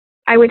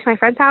I went to my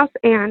friend's house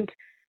and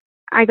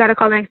I got a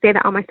call the next day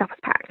that all my stuff was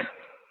packed.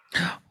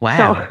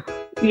 Wow.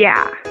 So,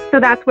 yeah. So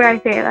that's where I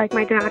say, like,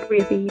 my dad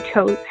really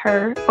chose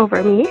her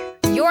over me.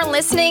 You're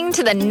listening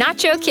to the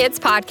Nacho Kids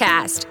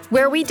Podcast,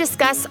 where we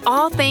discuss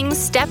all things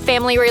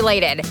step-family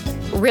related.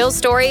 Real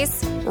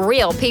stories,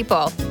 real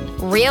people,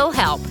 real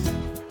help.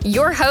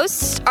 Your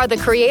hosts are the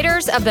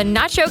creators of the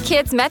Nacho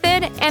Kids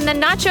Method and the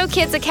Nacho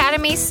Kids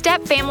Academy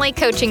Step Family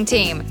Coaching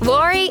Team,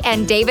 Lori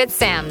and David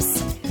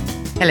Sims.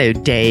 Hello,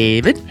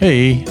 David.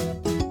 Hey.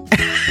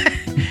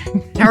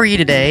 How are you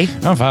today?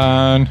 I'm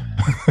fine.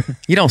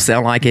 You don't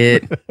sound like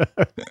it.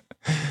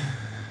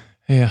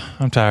 Yeah,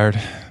 I'm tired.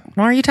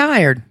 Why are you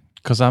tired?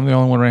 Because I'm the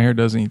only one right here who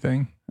does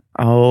anything.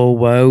 Oh,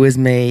 woe is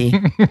me.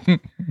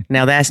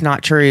 Now, that's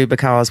not true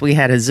because we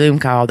had a Zoom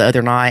call the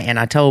other night and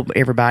I told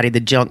everybody the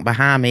junk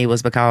behind me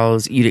was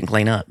because you didn't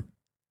clean up.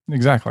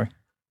 Exactly.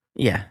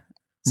 Yeah.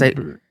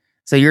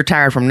 So you're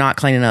tired from not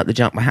cleaning up the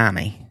junk behind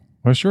me.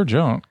 What's your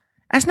junk?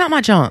 That's not my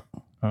junk.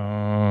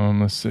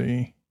 Let's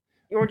see.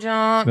 Your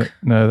junk?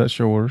 No, that's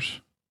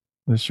yours.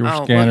 That's your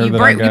scanner.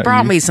 Well, you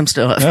brought me some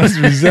stuff. That's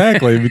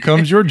exactly. It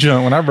becomes your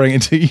junk when I bring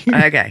it to you.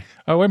 Okay.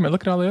 Oh, wait a minute.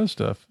 Look at all the other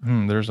stuff.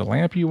 There's a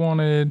lamp you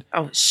wanted.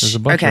 Oh, There's a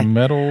bunch of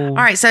metal. All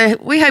right. So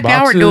we hope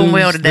y'all are doing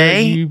well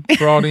today. You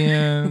brought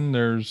in.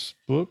 There's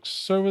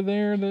books over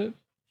there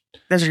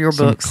those are your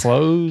some books.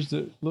 Clothes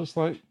that looks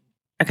like.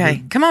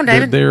 Okay. Come on,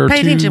 David.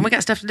 Pay attention. We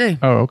got stuff to do.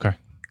 Oh, okay.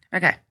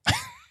 Okay.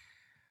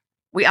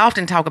 We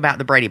often talk about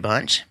the Brady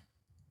Bunch,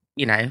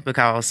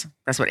 because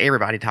that's what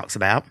everybody talks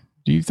about.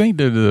 Do you think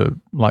that the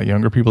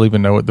younger people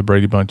even know what the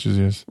Brady Bunches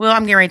is? Well,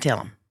 I'm getting ready to tell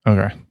them.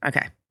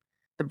 Okay.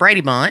 The Brady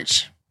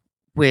Bunch,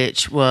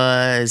 which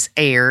was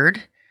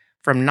aired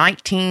from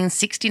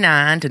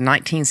 1969 to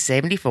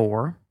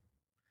 1974.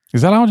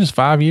 Is that all just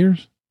 5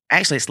 years?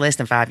 Actually, it's less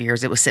than 5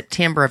 years. It was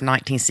September of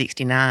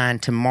 1969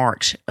 to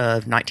March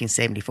of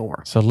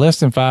 1974. So less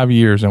than 5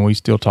 years and we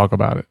still talk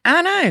about it.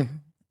 I know.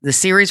 The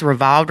series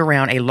revolved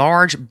around a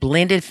large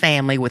blended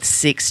family with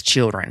 6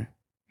 children.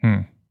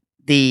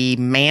 The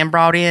man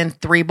brought in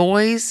 3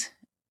 boys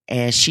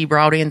and she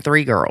brought in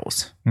 3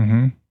 girls.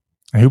 Mm-hmm.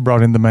 And who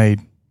brought in the maid?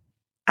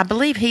 I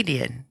believe he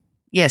did.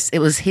 Yes, it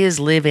was his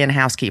live-in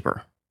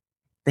housekeeper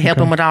to help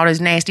him with all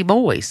those nasty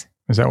boys.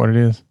 Is that what it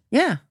is?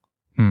 Yeah.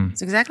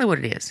 That's exactly what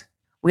it is.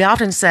 We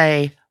often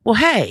say, well,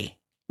 hey,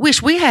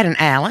 wish we had an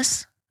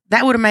Alice.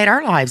 That would have made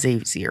our lives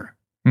easier.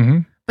 Mm-hmm.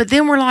 But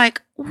then we're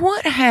like,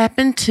 what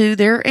happened to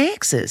their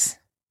exes?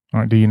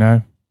 All right, do you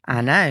know?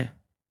 I know.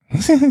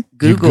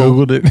 Google.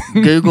 You Googled it.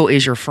 Google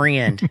is your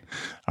friend.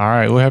 All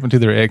right, what happened to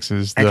their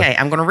exes? Okay,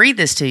 I'm going to read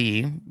this to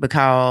you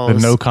because... The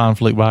no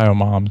conflict bio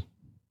moms.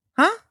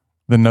 Huh?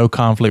 The no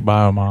conflict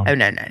bio mom. Oh,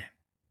 no.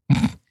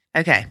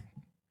 Okay.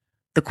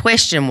 The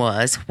question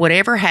was,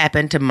 whatever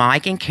happened to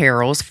Mike and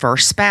Carol's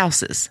first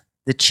spouses,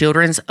 the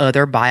children's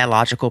other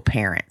biological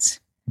parents?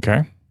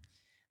 Okay.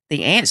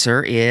 The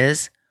answer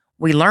is,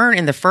 we learn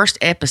in the first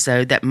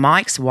episode that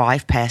Mike's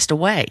wife passed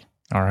away.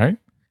 All right.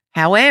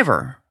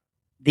 However,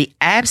 the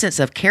absence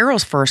of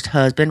Carol's first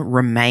husband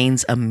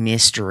remains a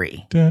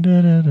mystery.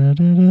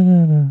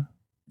 The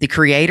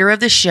creator of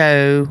the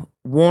show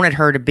wanted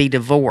her to be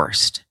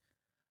divorced,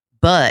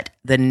 but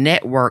the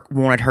network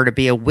wanted her to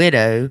be a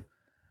widow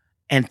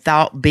and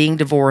thought being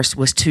divorced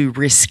was too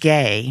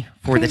risque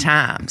for the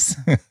times.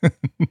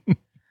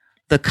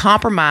 The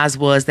compromise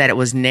was that it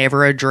was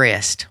never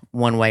addressed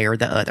one way or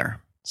the other.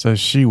 So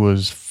she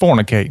was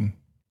fornicating.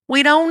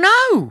 We don't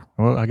know.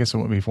 Well, I guess it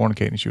wouldn't be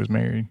fornicating. She was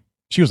married.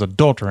 She was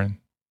adultering.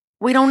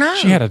 We don't know.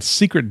 She had a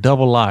secret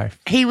double life.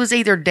 He was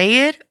either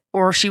dead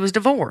or she was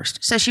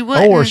divorced. So she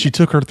wasn't. Or she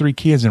took her 3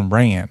 kids and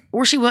ran.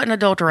 Or she wasn't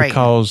adulterating.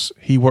 Because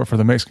he worked for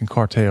the Mexican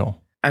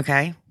cartel.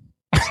 Okay.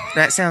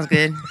 That sounds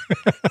good.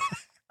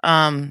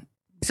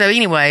 So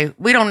anyway,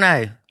 we don't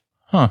know.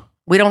 Huh.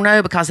 We don't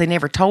know because they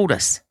never told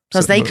us.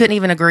 Because they couldn't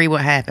even agree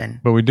what happened.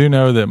 But we do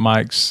know that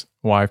Mike's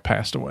wife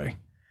passed away.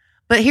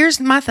 But here's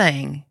my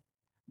thing.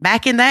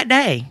 Back in that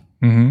day,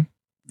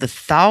 the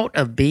thought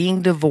of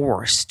being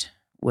divorced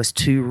was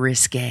too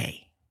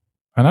risque.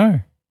 I know.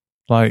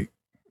 Like,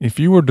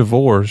 if you were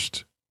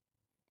divorced,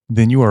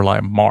 then you were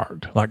like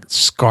marked, like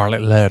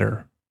scarlet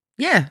letter.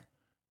 Yeah.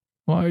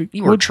 Like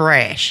you were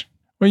trash.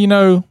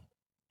 Well,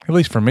 at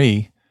least for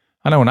me,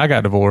 I know when I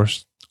got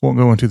divorced, won't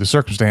go into the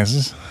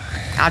circumstances.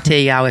 I'll tell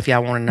y'all if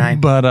y'all want to know.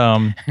 But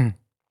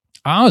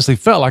I honestly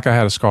felt like I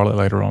had a scarlet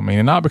letter on me,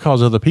 and not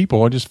because of other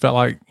people. I just felt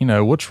like,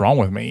 what's wrong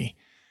with me?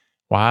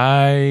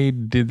 Why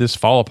did this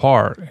fall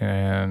apart?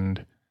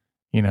 And,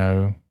 you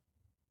know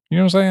what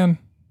I'm saying?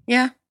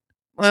 Yeah.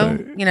 Well,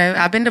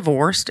 I've been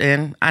divorced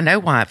and I know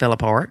why it fell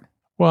apart.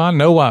 Well, I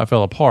know why it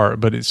fell apart,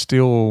 but it's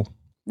still...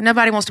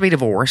 Nobody wants to be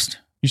divorced.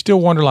 You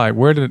still wonder, like,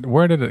 where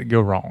did it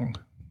go wrong?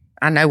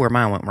 I know where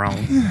mine went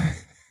wrong.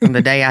 From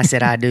the day I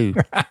said I do.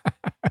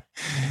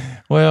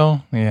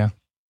 Well, yeah.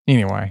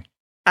 Anyway.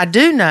 I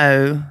do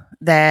know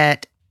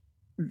that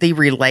the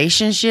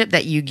relationship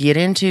that you get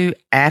into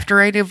after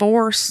a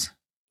divorce,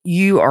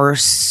 you are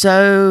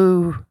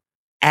so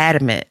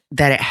adamant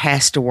that it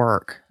has to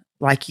work.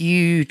 Like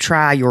you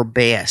try your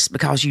best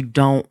because you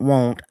don't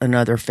want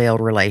another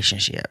failed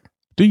relationship.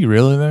 Do you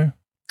really though?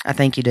 I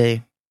think you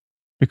do.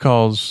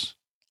 Because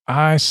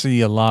I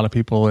see a lot of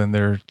people in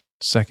their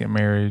second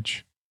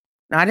marriage.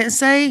 I didn't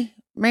say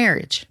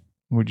marriage.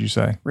 What'd you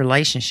say?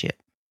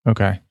 Relationship.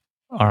 Okay.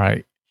 All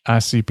right. I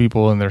see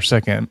people in their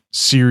second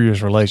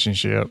serious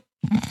relationship.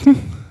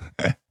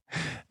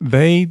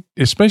 They,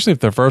 especially if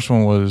their first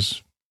one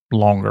was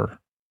longer,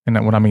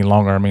 and when I mean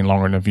longer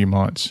than a few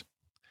months.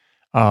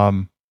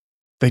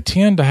 They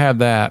tend to have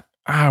that,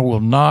 I will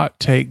not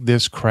take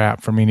this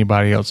crap from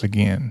anybody else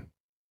again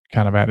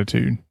kind of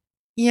attitude.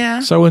 Yeah.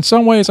 So in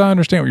some ways, I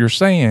understand what you're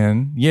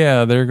saying.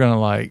 Yeah, they're going to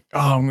like,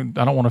 I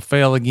don't want to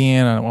fail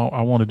again.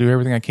 I want to do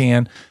everything I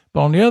can.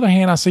 But on the other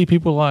hand, I see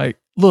people like,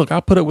 look, I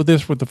put up with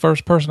this with the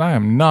first person. I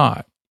am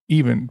not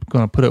even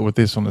going to put up with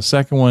this on the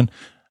second one.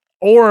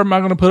 Or am I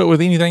going to put up with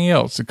anything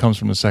else that comes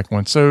from the second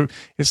one? So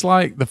it's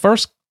like the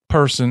first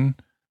person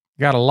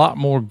got a lot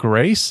more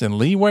grace and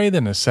leeway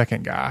than the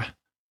second guy.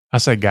 I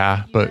say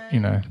guy, but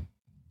you know.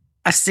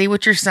 I see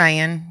what you're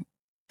saying.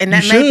 And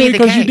that you may be the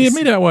case. Because you did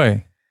me that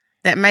way.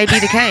 That may be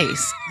the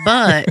case.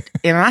 But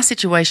in my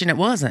situation, it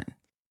wasn't.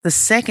 The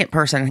second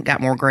person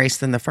got more grace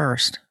than the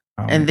first.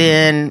 Oh, and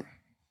then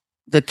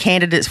the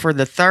candidates for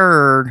the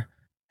third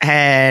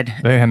they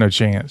had no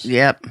chance.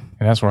 Yep.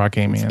 And that's where I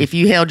came in. If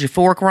you held your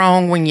fork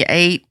wrong when you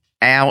ate,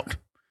 out.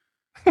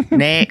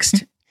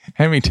 Next.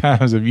 How many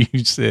times have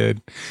you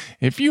said,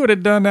 if you would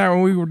have done that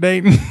when we were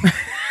dating,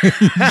 you'd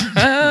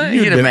have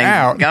been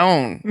out.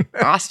 Gone.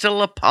 Hasta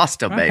la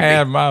pasta, baby. I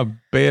had my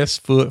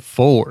best foot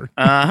forward.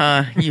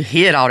 You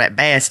hid all that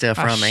bad stuff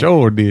from me. I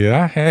sure did.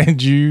 I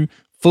had you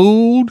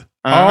fooled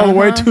all the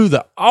way to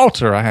the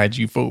altar. I had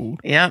you fooled.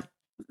 Yep.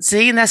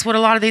 See, and that's what a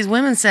lot of these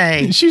women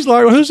say. And she's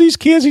like, well, who's these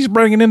kids he's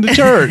bringing into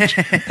church?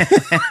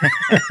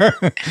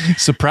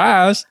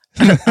 Surprise.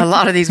 A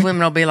lot of these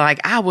women will be like,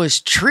 I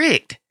was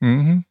tricked.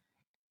 Mm-hmm.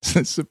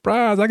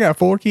 Surprise. I got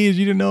 4 kids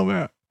you didn't know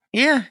about.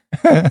 Yeah.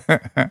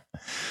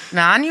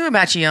 Now, I knew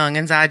about you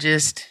youngins. I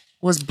just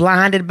was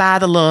blinded by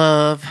the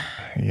love.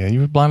 Yeah,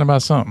 you were blinded by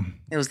something.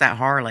 It was that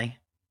Harley.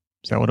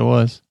 Is that what it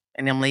was?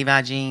 And them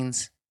Levi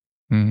jeans.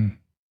 Mm-hmm.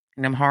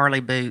 And them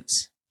Harley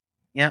boots.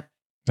 Yep.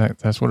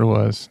 That's what it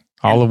was.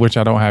 All of which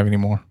I don't have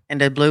anymore.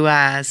 And the blue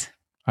eyes.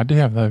 I do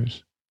have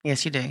those.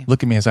 Yes, you do.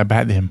 Look at me as I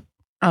bat them.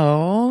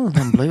 Oh,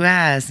 them blue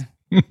eyes.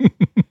 All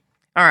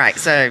right.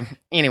 So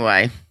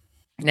anyway,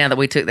 now that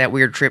we took that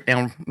weird trip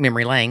down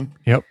memory lane.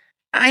 Yep.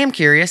 I am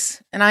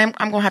curious, and I'm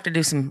going to have to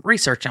do some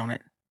research on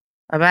it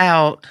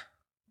about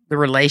the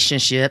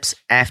relationships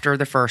after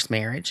the first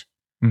marriage.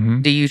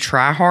 Mm-hmm. Do you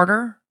try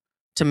harder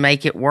to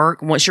make it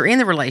work once you're in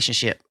the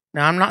relationship?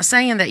 Now, I'm not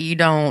saying that you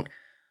don't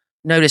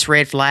notice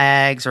red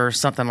flags or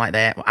something like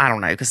that. I don't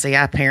know, because see,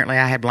 apparently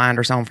I had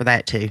blinders on for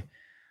that too.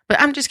 But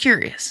I'm just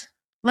curious.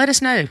 Let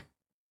us know.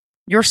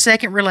 Your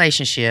second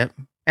relationship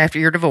after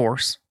your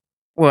divorce.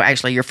 Well,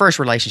 actually, your first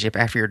relationship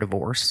after your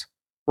divorce.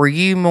 Were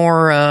you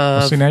more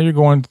of... Well, see, now you're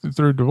going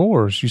through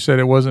divorce. You said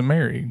it wasn't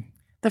married.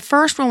 The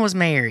first one was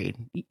married.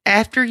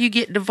 After you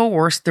get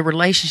divorced, the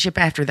relationship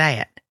after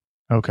that.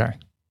 Okay.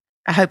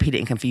 I hope he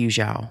didn't confuse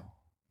y'all.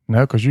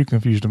 No, because you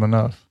confused him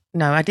enough.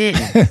 No, I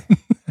didn't.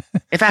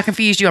 If I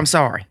confused you, I'm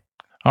sorry.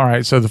 All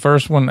right. So the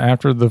first one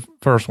after the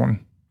first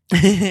one.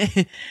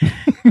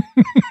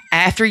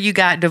 After you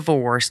got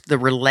divorced, the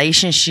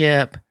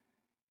relationship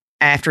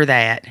after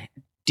that,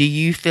 do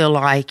you feel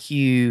like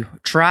you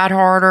tried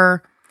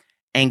harder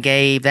and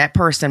gave that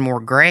person more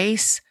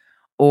grace,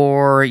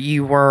 or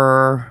you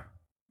were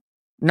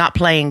not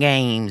playing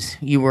games?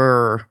 You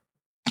were...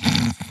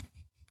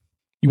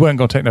 You wasn't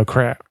going to take no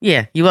crap.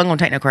 Yeah, you wasn't going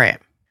to take no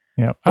crap.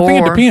 Yeah. I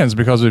think it depends,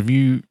 because if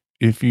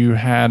you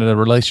had a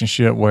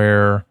relationship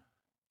where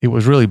it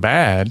was really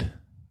bad,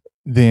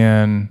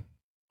 then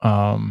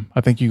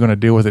I think you're going to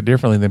deal with it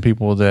differently than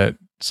people that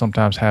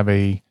sometimes have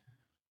a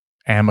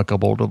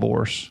amicable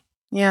divorce.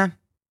 Yeah.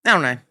 I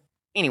don't know.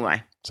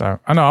 Anyway. So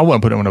I know I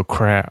wouldn't put it with no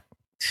crap.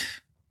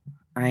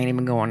 I ain't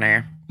even going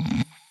there.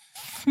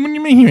 What do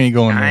you mean you ain't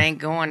going there? I ain't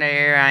going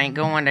there. I ain't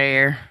going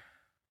there.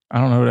 I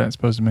don't know what that's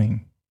supposed to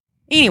mean.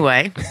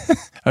 Anyway.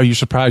 Oh, you're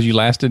surprised you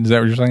lasted? Is that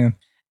what you're saying?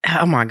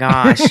 Oh my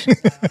gosh.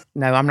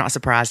 No, I'm not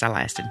surprised I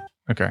lasted.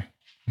 Okay.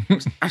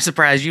 I'm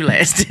surprised you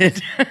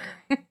lasted.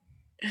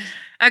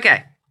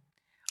 Okay.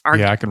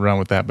 Yeah, I could run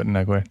with that, but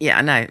no, go ahead. Yeah,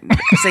 I know.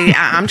 See,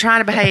 I'm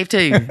trying to behave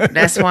too.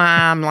 That's why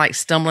I'm like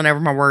stumbling over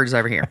my words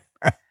over here.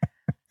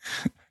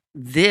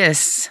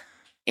 This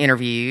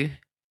interview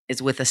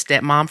is with a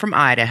stepmom from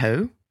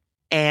Idaho.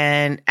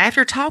 And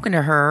after talking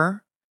to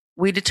her,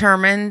 we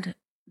determined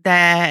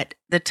that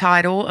the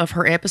title of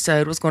her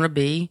episode was going to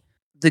be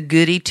The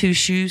Goody Two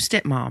Shoes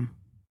Stepmom.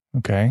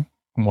 Okay.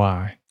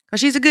 Why? Because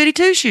she's a goody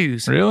two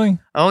shoes. Really?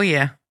 Oh,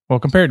 yeah. Well,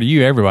 compared to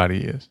you,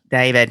 everybody is.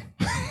 David.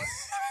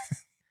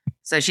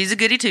 So she's a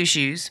goody two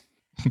shoes.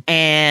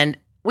 And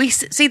we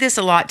see this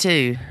a lot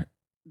too.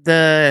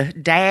 The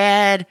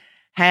dad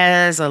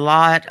has a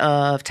lot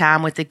of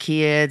time with the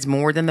kids,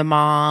 more than the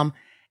mom.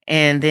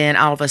 And then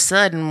all of a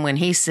sudden, when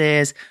he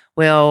says,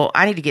 well,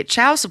 I need to get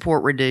child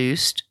support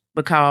reduced,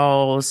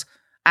 because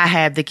I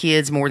have the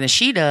kids more than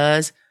she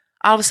does,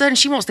 all of a sudden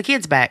she wants the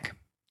kids back.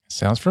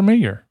 Sounds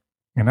familiar.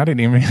 And I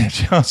didn't even have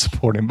child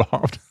support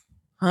involved.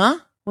 Huh?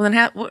 Well, then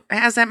how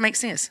does that make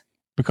sense?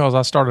 Because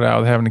I started out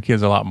with having the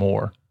kids a lot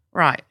more.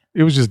 Right.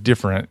 It was just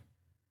different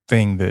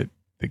thing that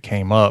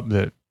came up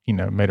that,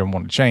 made them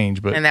want to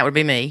change. But and that would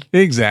be me.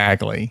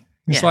 Exactly.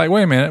 It's like,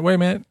 wait a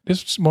minute.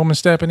 This woman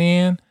stepping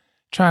in,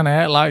 trying to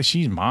act like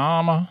she's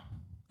mama.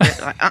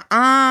 Like,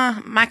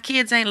 my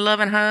kids ain't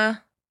loving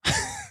her.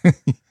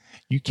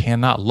 You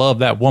cannot love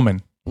that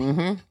woman.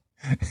 Mm-hmm.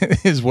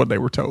 Is what they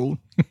were told.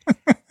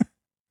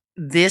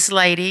 This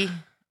lady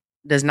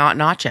does not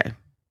nacho.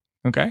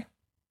 Okay.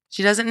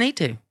 She doesn't need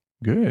to.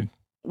 Good.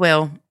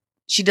 Well,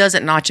 she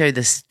doesn't nacho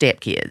the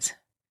stepkids.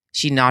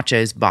 She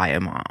nachos bio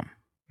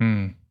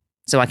mom.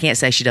 So I can't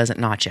say she doesn't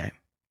nacho.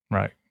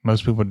 Right.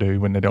 Most people do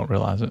when they don't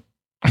realize it.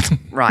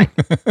 Right.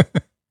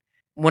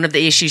 One of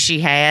the issues she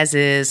has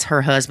is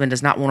her husband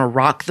does not want to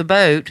rock the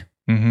boat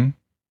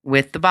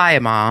with the bio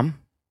mom.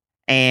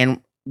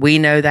 And we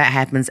know that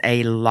happens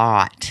a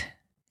lot.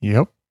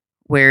 Yep.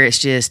 Where it's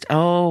just,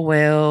 oh,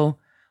 well,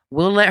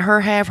 we'll let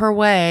her have her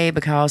way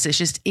because it's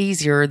just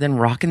easier than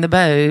rocking the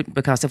boat.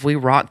 Because if we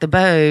rock the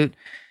boat,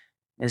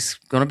 it's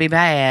going to be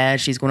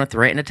bad. She's going to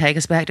threaten to take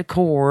us back to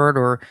court,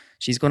 or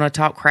she's going to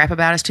talk crap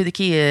about us to the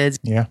kids.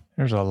 Yeah.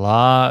 There's a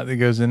lot that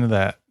goes into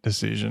that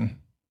decision.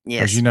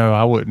 Yes. Because,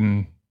 I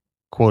wouldn't,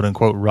 quote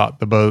unquote, rock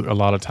the boat a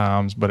lot of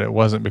times, but it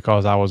wasn't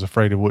because I was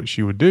afraid of what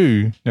she would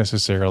do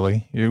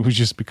necessarily. It was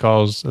just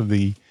because of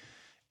the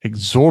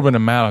exorbitant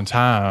amount of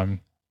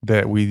time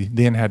that we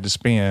then had to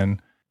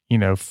spend,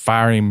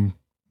 firing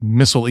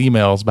missile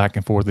emails back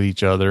and forth at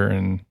each other.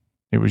 And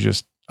it was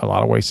just a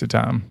lot of wasted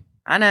time.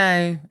 I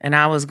know. And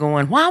I was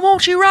going, why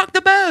won't you rock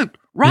the boat?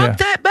 Rock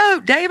that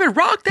boat, David.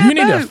 Rock that boat. You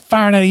need to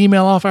fire that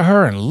email off at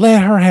her and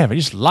let her have it.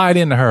 Just lie it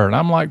into her. And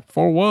I'm like,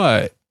 for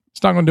what?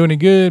 It's not going to do any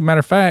good. Matter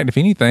of fact, if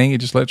anything, it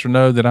just lets her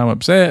know that I'm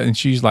upset. And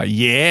she's like,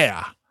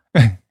 yeah,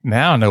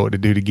 now I know what to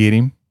do to get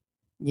him.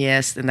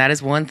 Yes. And that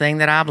is one thing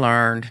that I've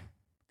learned.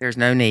 There's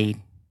no need.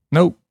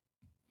 Nope.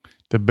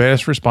 The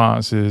best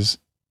response is,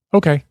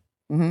 okay.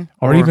 Mm-hmm.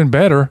 Or even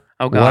better,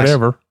 oh gosh.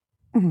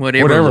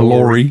 Whatever,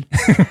 Lori.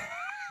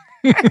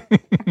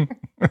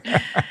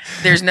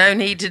 There's no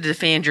need to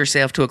defend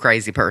yourself to a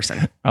crazy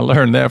person. I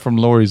learned that from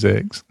Lori's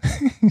ex.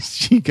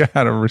 She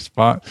got a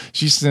response.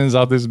 She sends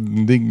out this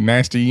big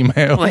nasty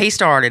email. Well, he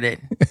started it.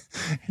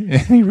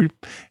 And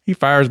he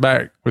fires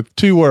back with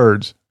 2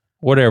 words.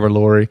 Whatever,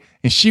 Lori.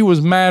 And she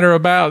was madder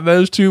about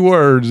those 2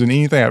 words than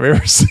anything I've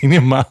ever seen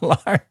in my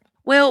life.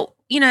 Well,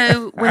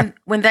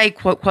 when they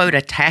quote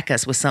attack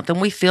us with something,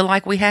 we feel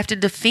like we have to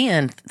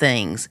defend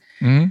things.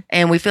 Mm-hmm.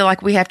 And we feel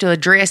like we have to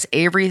address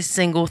every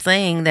single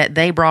thing that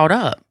they brought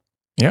up.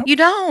 Yep. You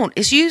don't.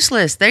 It's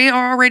useless. They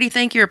already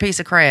think you're a piece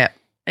of crap.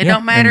 It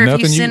don't matter if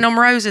you send them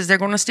roses. They're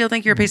going to still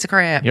think you're a piece of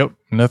crap. Yep.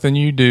 Nothing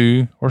you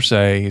do or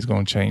say is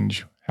going to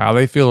change how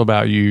they feel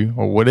about you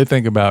or what they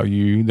think about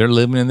you. They're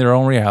living in their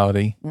own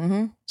reality.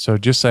 Mm-hmm. So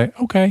just say,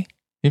 okay,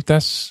 if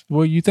that's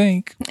what you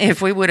think.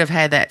 If we would have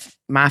had that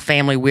My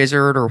Family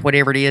Wizard or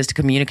whatever it is to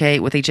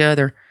communicate with each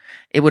other,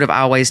 it would have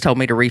always told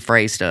me to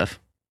rephrase stuff.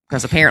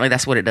 Because apparently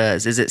that's what it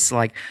does, is it's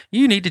like,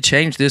 you need to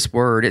change this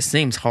word. It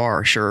seems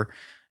harsh, or,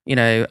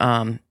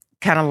 kind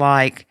of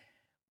like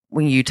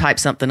when you type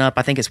something up,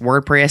 I think it's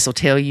WordPress will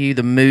tell you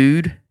the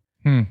mood.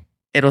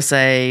 It'll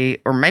say,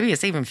 or maybe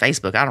it's even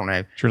Facebook. I don't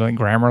know. Sure, like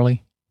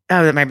Grammarly.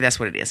 Oh, maybe that's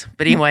what it is.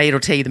 But anyway,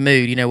 it'll tell you the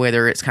mood,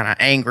 whether it's kind of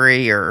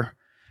angry or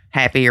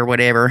happy or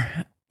whatever.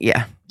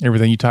 Yeah.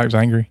 Everything you type is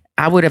angry.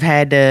 I would have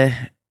had to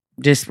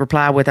just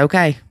reply with,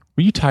 okay.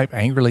 Well, you type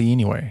angrily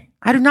anyway.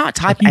 I do not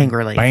type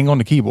angrily. Bang on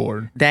the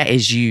keyboard. That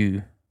is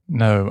you.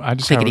 No, I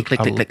just clickety click,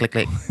 click, click,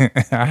 click,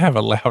 click. I have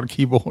a loud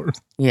keyboard.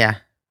 Yeah,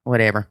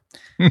 whatever.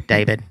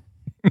 David.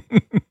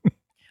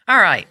 All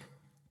right.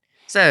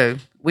 So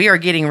we are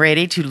getting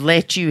ready to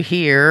let you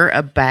hear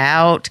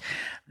about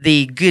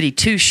the Goody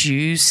Two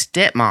Shoes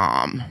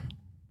Stepmom.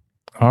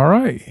 All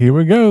right, here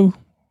we go.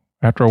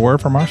 After a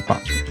word from our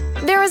sponsor.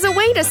 There is a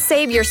way to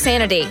save your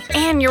sanity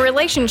and your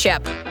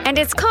relationship, and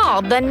it's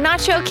called the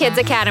Nacho Kids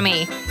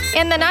Academy.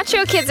 In the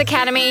Nacho Kids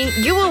Academy,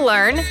 you will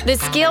learn the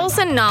skills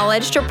and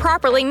knowledge to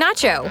properly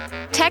nacho,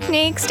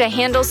 techniques to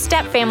handle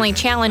step-family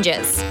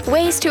challenges,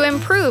 ways to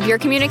improve your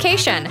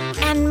communication,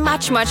 and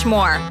much, much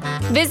more.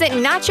 Visit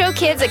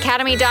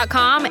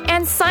NachoKidsAcademy.com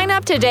and sign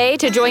up today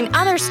to join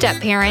other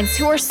step parents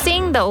who are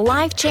seeing the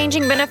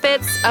life-changing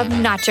benefits of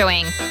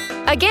nachoing.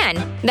 Again,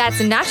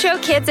 that's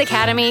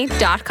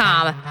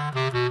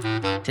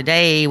NachoKidsAcademy.com.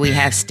 Today we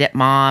have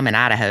Stepmom in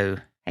Idaho.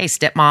 Hey,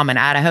 Stepmom in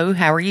Idaho,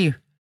 how are you?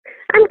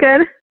 I'm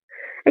good.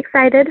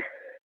 Excited.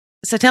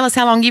 So tell us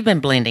how long you've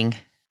been blending.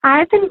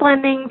 I've been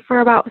blending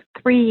for about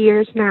 3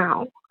 years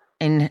now.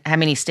 And how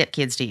many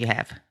stepkids do you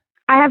have?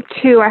 I have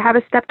 2. I have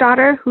a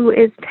stepdaughter who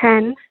is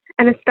 10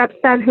 and a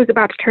stepson who's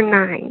about to turn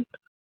 9.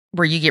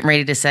 Were you getting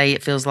ready to say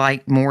it feels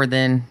like more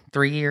than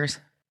 3 years?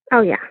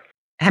 Oh, yeah.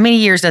 How many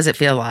years does it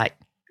feel like?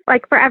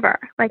 Like forever.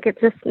 Like it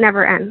just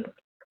never ends.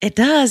 It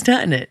does,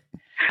 doesn't it?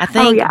 I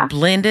think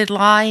blended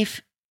life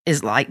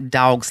is like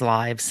dogs'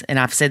 lives. And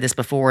I've said this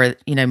before,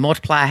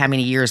 multiply how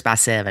many years by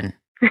 7.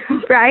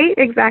 Right?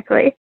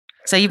 Exactly.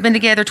 So you've been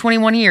together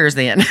 21 years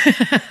then.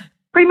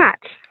 Pretty much.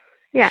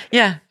 Yeah.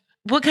 Yeah.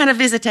 What kind of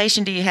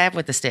visitation do you have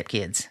with the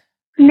stepkids?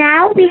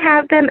 Now we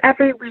have them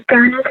every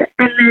weekend,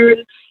 and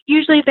then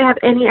usually if they have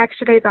any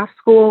extra days off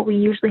school, we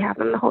usually have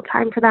them the whole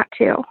time for that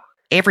too.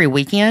 Every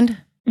weekend?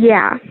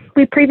 Yeah.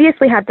 We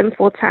previously had them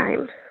full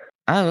time.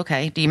 Oh,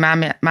 okay. Do you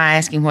mind my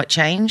asking what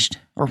changed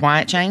or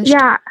why it changed?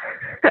 Yeah.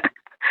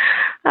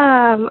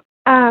 Mom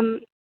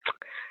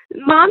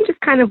just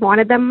kind of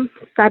wanted them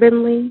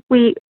suddenly.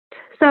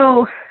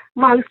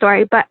 Long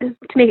story, but to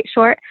make it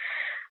short,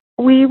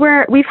 we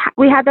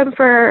had them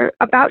for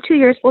about 2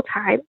 years full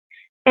time,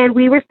 and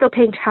we were still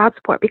paying child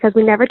support because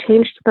we never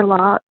changed the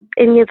law,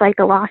 any of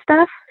the law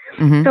stuff.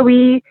 Mm-hmm. So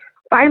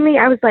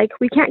I was like,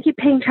 we can't keep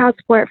paying child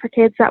support for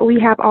kids that we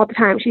have all the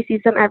time. She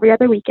sees them every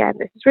other weekend.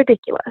 This is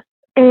ridiculous.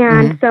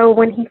 And so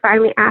when he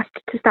finally asked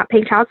to stop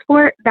paying child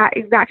support, that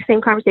exact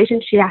same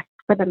conversation, she asked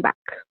for them back.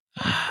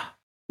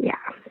 Yeah.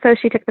 So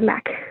she took them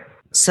back.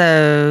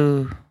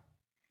 So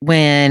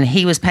when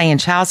he was paying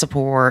child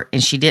support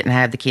and she didn't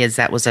have the kids,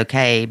 that was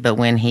okay. But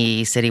when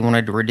he said he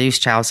wanted to reduce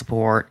child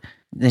support,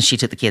 then she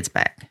took the kids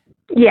back.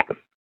 Yeah.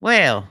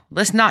 Well,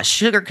 let's not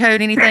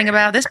sugarcoat anything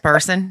about this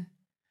person.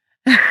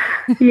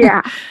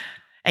 Yeah.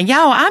 And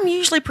y'all, I'm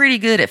usually pretty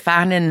good at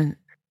finding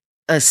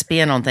a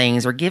spin on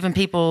things or giving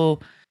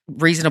people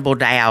reasonable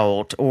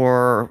doubt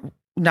or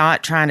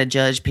not trying to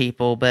judge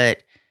people,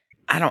 but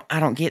I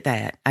don't get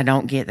that. I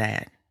don't get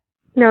that.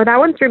 No, that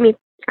one threw me.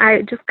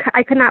 I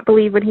could not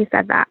believe when he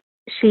said that.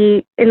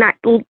 He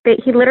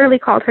literally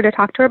called her to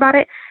talk to her about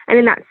it, and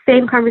in that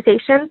same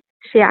conversation,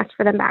 she asked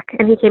for them back,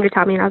 and he came to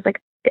tell me, and I was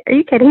like, "Are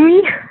you kidding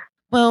me?"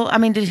 Well, I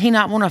mean, did he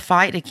not want to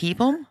fight to keep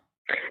them?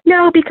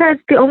 No, because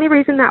the only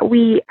reason that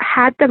we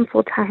had them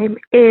full time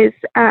is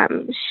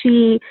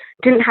she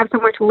didn't have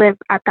somewhere to live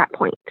at that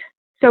point.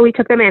 So we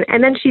took them in.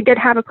 And then she did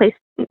have a place.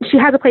 She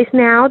has a place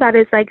now that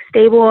is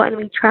stable and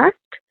we trust.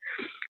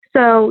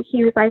 So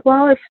he was like,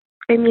 well, if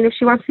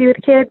she wants to be with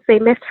the kids, they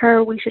miss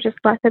her, we should just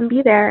let them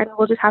be there and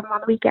we'll just have them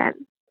on the weekend.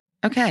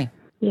 Okay.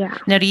 Yeah.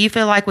 Now, do you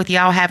feel like with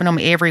y'all having them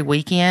every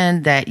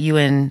weekend that you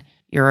and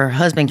your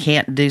husband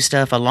can't do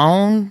stuff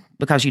alone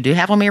because you do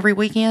have them every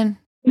weekend?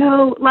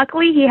 No,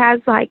 luckily he has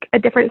a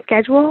different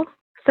schedule.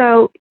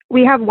 So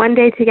we have one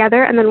day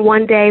together and then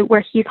one day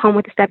where he's home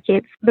with the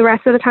stepkids. The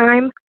rest of the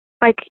time,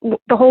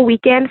 the whole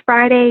weekend,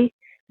 Friday,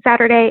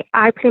 Saturday,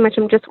 I pretty much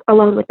am just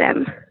alone with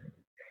them.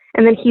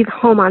 And then he's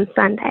home on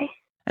Sunday.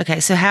 Okay,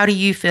 so how do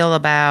you feel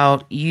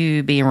about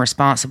you being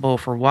responsible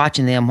for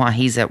watching them while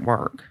he's at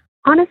work?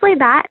 Honestly,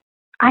 I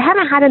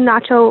haven't had to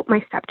Nacho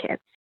my stepkids.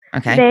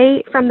 Okay.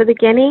 They, from the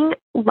beginning,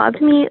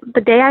 loved me.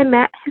 The day I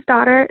met his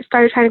daughter,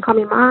 started trying to call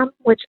me mom,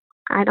 which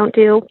I don't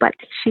do, but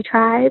she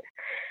tried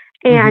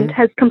and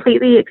has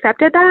completely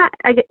accepted that.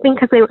 I think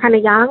because they were kind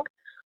of young.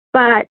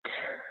 But,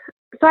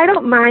 so I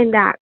don't mind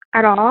that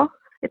at all.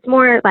 It's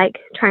more like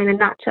trying to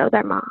Nacho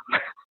their mom.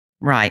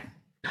 Right.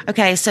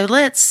 Okay, so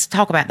let's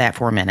talk about that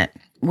for a minute.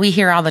 We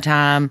hear all the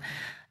time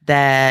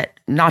that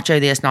Nacho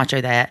this,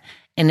 Nacho that,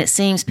 and it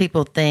seems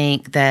people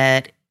think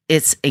that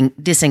it's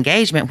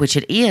disengagement, which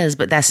it is,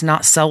 but that's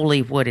not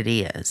solely what it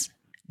is.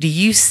 Do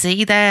you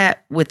see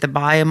that with the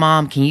bio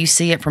mom? Can you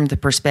see it from the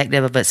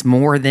perspective of it's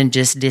more than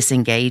just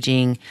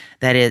disengaging,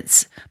 that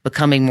it's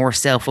becoming more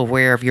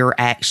self-aware of your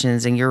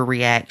actions and your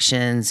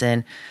reactions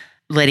and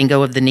letting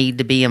go of the need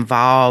to be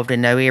involved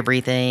and know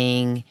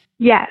everything?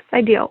 Yes,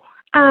 I do.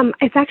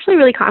 It's actually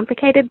really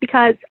complicated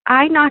because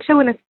I Nacho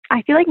and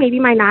I feel like maybe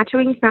my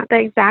Nachoing is not the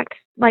exact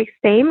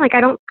same.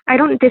 I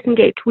don't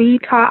disengage. We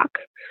talk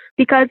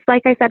because,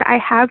 like I said, I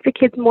have the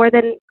kids more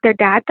than their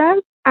dad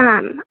does.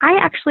 I'm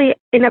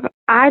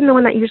the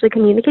one that usually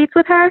communicates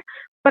with her,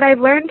 but I've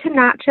learned to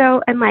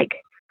Nacho and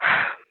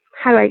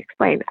how do I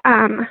explain?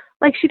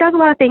 She does a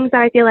lot of things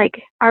that I feel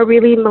like are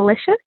really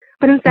malicious,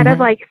 but instead of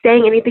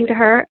saying anything to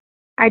her,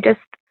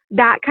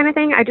 that kind of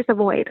thing, I just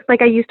avoid.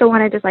 I used to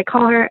want to just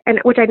call her, and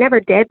which I never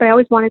did, but I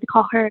always wanted to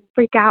call her and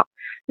freak out.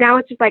 Now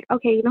it's just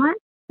okay, you know what?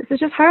 This is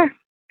just her,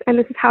 and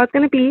this is how it's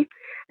going to be.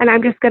 And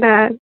I'm just going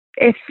to,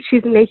 if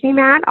she's making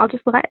me mad, I'll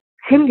just let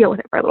him deal with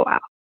it for a little while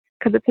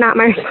because it's not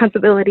my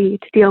responsibility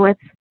to deal with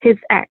his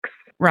ex.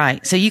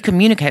 Right. So you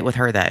communicate with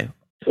her, though.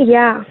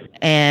 Yeah.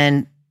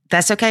 And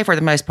that's okay for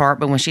the most part,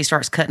 but when she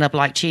starts cutting up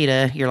like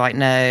Cheetah, you're like,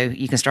 no,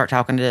 you can start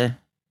talking to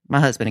my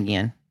husband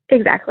again.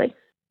 Exactly.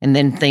 And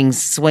then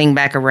things swing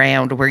back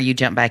around to where you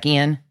jump back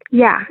in.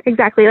 Yeah,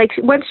 exactly.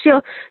 Once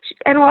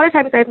and a lot of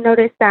times I've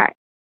noticed that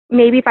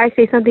maybe if I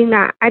say something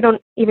that I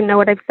don't even know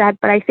what I've said,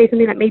 but I say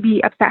something that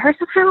maybe upset her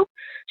somehow,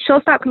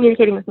 she'll stop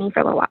communicating with me for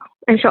a little while,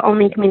 and she'll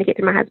only communicate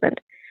to my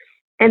husband.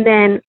 And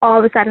then all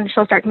of a sudden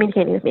she'll start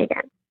communicating with me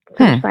again.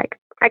 So it's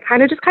I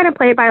kind of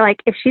play it by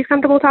if she's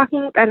comfortable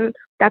talking, then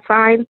that's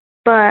fine.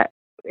 But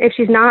if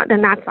she's not,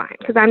 then that's fine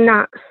because I'm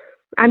not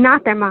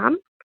their mom,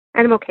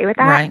 and I'm okay with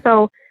that. Right.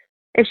 So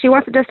if she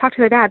wants to just talk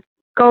to their dad,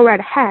 go right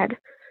ahead.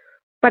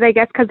 But I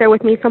guess because they're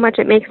with me so much,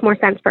 it makes more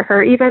sense for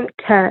her even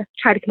to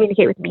try to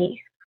communicate with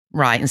me.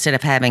 Right, instead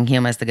of having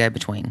him as the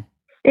go-between.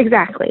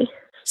 Exactly.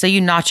 So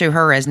you nacho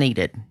her as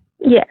needed.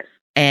 Yes.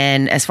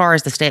 And as far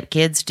as the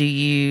stepkids, do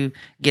you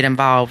get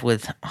involved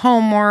with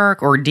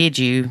homework, or did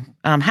you?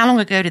 How long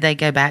ago did they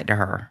go back to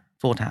her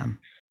full time?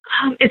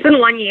 It's been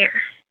 1 year.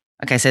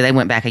 Okay, so they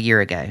went back a year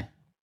ago.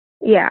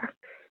 Yeah.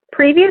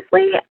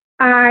 Previously,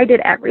 I did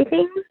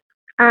everything.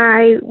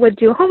 I would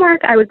do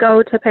homework. I would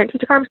go to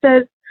parent-teacher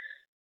conferences.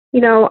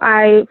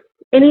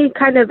 Any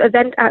kind of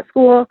event at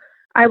school,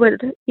 I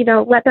would,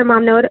 let their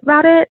mom know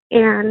about it.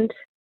 And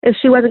if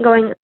she wasn't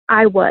going,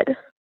 I would.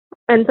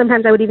 And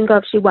sometimes I would even go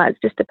if she was,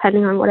 just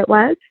depending on what it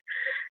was.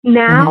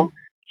 Now,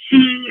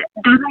 she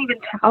doesn't even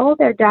tell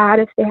their dad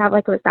if they have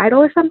like a recital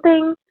or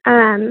something.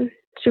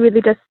 She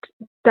really just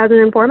doesn't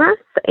inform us.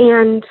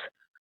 And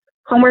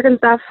homework and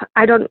stuff,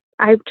 I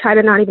try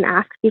to not even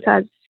ask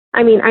because,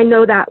 I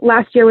know that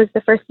last year was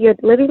the first year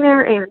living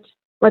there, and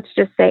let's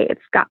just say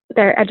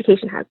their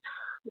education has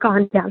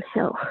gone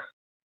downhill.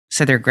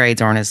 So their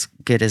grades aren't as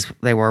good as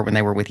they were when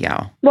they were with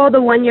y'all? Well,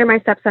 the 1 year my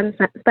stepson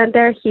spent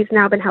there, he's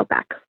now been held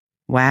back.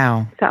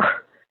 Wow. So,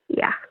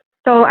 yeah.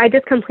 So I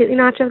just completely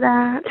nacho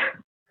that.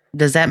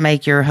 Does that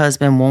make your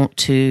husband want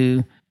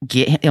to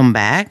get him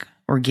back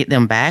or get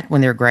them back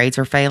when their grades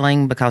are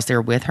failing because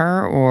they're with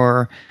her?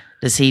 Or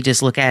does he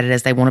just look at it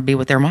as they want to be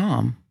with their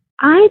mom?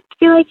 I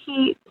feel like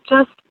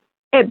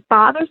it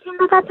bothers him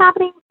that that's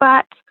happening,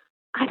 but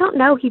I don't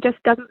know. He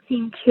just doesn't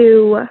seem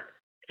to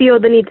feel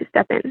the need to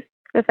step in,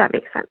 if that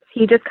makes sense.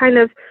 He just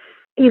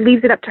he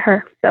leaves it up to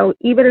her. So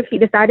even if he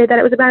decided that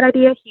it was a bad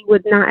idea, he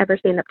would not ever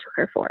stand up to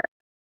her for it,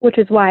 which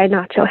is why I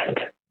nacho it.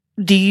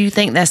 Do you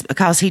think that's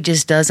because he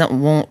just doesn't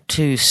want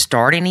to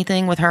start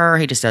anything with her?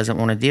 He just doesn't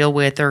want to deal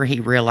with her. He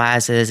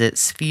realizes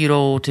it's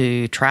futile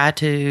to try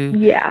to.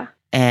 Yeah.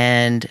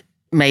 And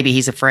maybe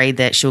he's afraid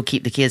that she'll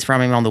keep the kids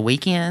from him on the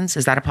weekends.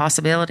 Is that a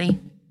possibility?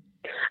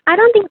 I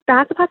don't think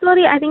that's a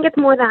possibility. I think it's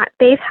more that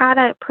they've had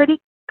a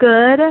pretty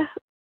good,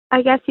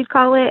 I guess you'd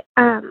call it,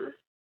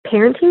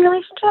 parenting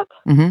relationship.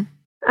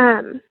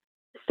 Mm-hmm.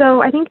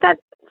 So I think that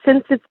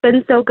since it's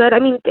been so good,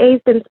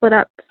 they've been split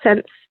up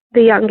since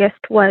the youngest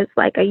was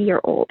like a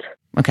year old.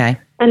 Okay.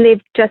 And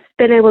they've just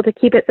been able to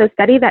keep it so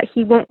steady that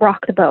he won't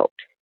rock the boat.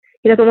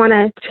 He doesn't want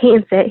to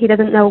chance it. He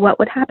doesn't know what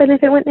would happen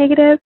if it went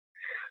negative.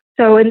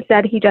 So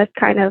instead, he just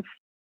kind of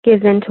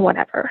gives in to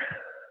whatever.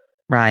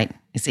 Right.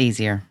 It's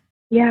easier.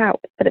 Yeah,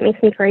 but it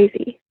makes me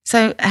crazy.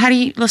 So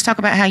let's talk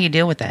about how you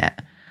deal with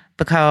that.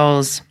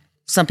 Because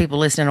some people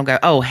listening will go,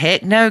 oh,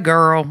 heck no,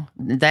 girl.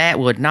 That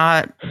would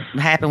not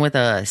happen with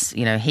us.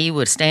 He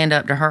would stand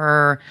up to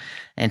her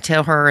and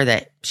tell her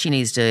that she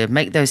needs to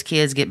make those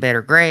kids get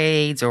better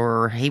grades,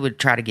 or he would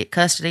try to get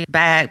custody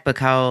back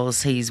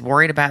because he's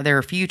worried about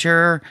their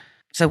future.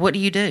 So what do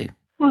you do?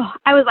 Well,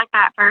 I was like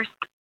that at first,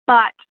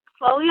 but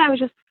slowly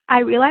I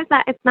realized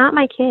that it's not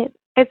my kids.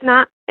 It's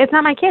not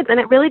my kids, and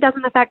it really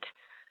doesn't affect,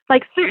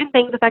 like, certain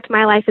things affect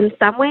my life in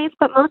some ways,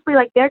 but mostly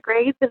like their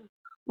grades and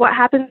what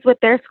happens with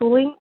their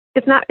schooling.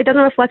 It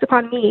doesn't reflect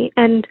upon me,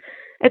 and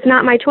it's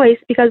not my choice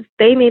because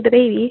they made the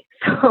baby.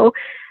 So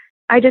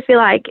I just feel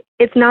like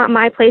it's not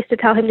my place to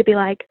tell him to be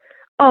like,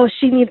 oh,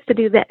 she needs to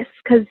do this,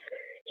 because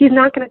he's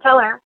not going to tell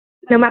her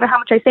no matter how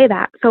much I say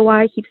that. So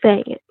why keep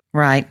saying it?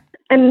 Right.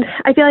 And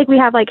I feel like we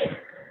have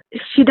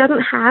she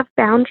doesn't have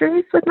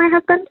boundaries with my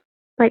husband.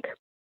 Like,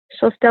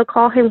 she'll still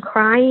call him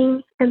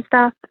crying and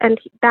stuff. And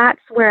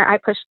that's where I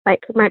push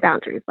my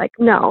boundaries. Like,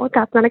 no,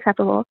 that's not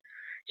acceptable.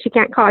 She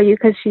can't call you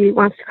because she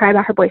wants to cry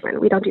about her boyfriend.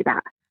 We don't do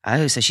that.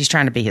 Oh, so she's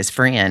trying to be his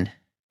friend.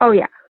 Oh,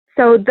 yeah.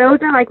 So those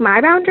are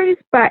my boundaries,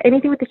 but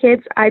anything with the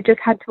kids, I just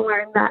had to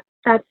learn that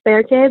that's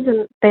their kids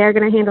and they are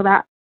going to handle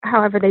that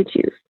however they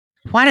choose.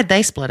 Why did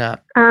they split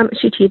up?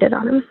 She cheated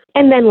on him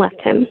and then left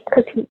him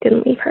because he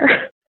didn't leave her.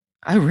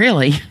 Oh,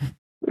 really?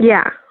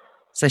 Yeah.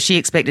 So she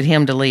expected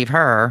him to leave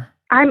her.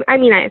 I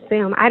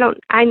assume.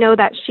 I know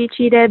that she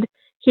cheated.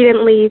 He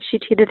didn't leave. She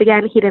cheated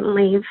again. He didn't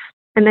leave.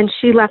 And then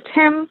she left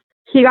him.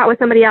 He got with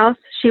somebody else.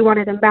 She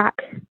wanted him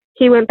back.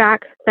 He went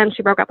back. Then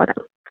she broke up with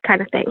him,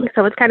 kind of thing.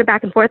 So it's kind of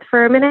back and forth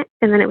for a minute,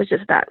 and then it was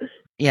just done.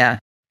 Yeah.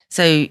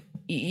 So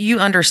you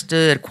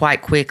understood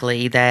quite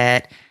quickly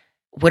that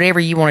whatever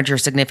you wanted your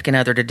significant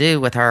other to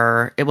do with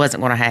her, it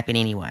wasn't going to happen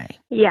anyway.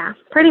 Yeah,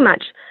 pretty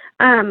much.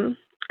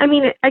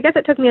 I guess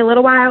it took me a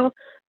little while,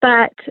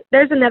 but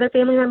there's another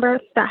family member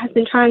that has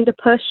been trying to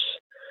push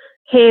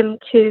him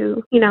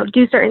to,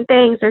 do certain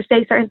things or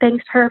say certain things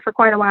to her for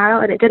quite a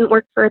while, and it didn't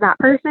work for that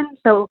person.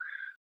 So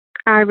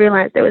I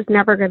realized it was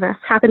never going to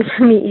happen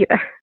for me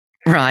either.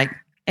 Right.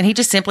 And he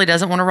just simply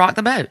doesn't want to rock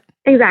the boat.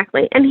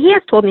 Exactly. And he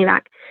has told me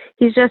that.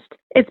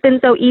 It's been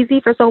so easy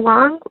for so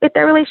long with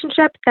their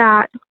relationship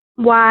that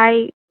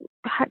why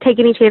take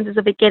any chances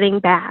of it getting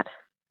bad?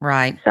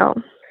 Right. So.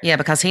 Yeah,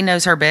 because he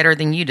knows her better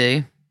than you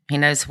do. He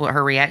knows what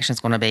her reaction is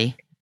going to be.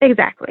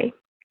 Exactly.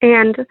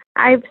 And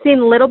I've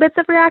seen little bits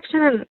of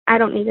reaction, and I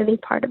don't need any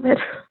part of it.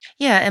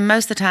 Yeah, and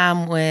most of the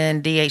time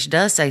when DH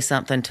does say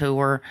something to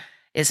her,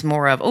 it's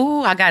more of,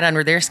 oh, I got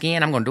under their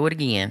skin, I'm going to do it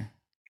again.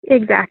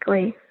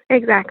 Exactly.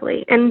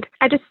 And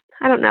I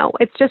don't know.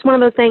 It's just one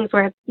of those things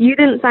where you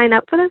didn't sign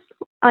up for this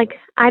like,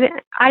 I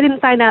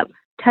didn't sign up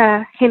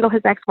to handle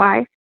his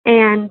ex-wife,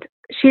 and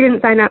she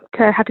didn't sign up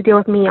to have to deal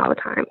with me all the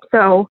time.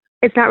 So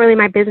it's not really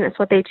my business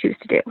what they choose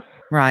to do.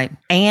 Right.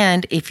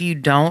 And if you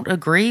don't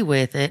agree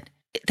with it,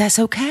 that's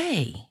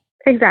okay.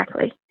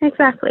 Exactly.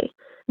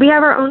 We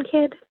have our own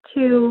kid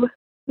to,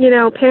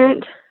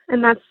 parent,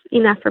 and that's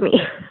enough for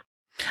me.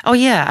 Oh,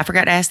 yeah. I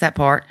forgot to ask that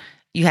part.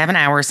 You have an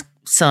hour's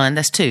son.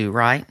 That's 2,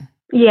 right?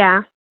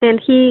 Yeah. And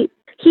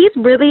he's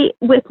really,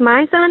 with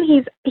my son,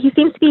 he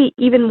seems to be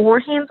even more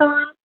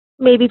hands-on,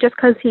 maybe just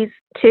because he's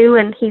 2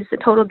 and he's a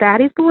total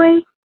daddy's boy.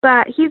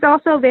 But he's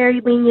also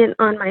very lenient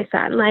on my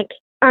son. Like,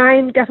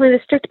 I'm definitely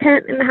the strict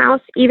parent in the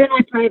house. Even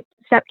with my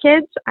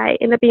stepkids, I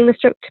end up being the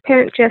strict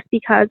parent just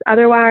because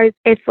otherwise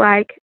it's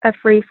like a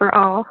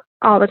free-for-all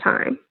all the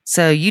time.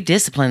 So you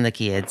discipline the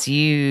kids.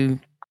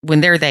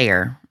 When they're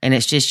there and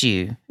it's just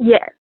you.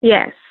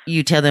 Yes.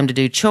 You tell them to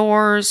do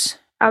chores.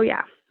 Oh,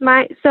 yeah.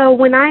 So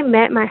when I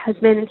met my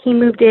husband and he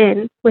moved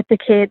in with the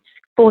kids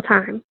full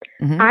time,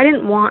 I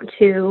didn't want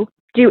to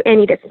do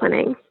any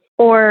disciplining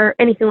or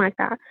anything like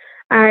that.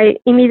 I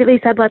immediately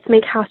said, let's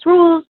make house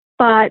rules.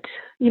 But,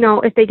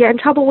 if they get in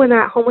trouble when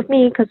they're at home with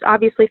me, because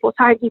obviously full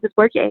time he was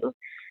working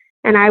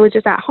and I was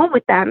just at home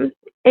with them,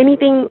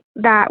 anything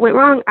that went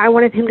wrong, I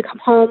wanted him to come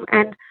home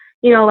and,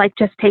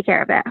 just take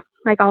care of it.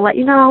 Like, I'll let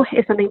you know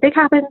if something big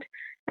happened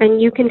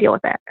and you can deal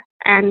with it.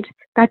 And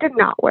that did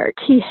not work.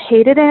 He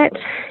hated it.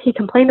 He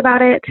complained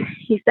about it.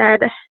 He said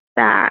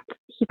that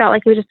he felt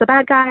like he was just a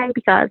bad guy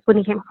because when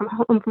he came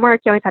home from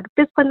work, he always had to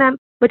discipline them,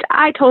 which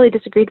I totally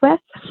disagreed with.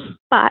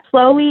 But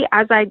slowly,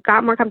 as I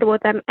got more comfortable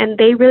with them, and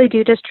they really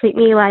do just treat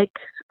me like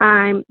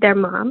I'm their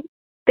mom.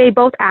 They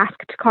both ask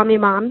to call me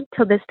mom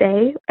till this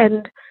day,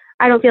 and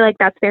I don't feel like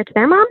that's fair to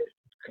their mom.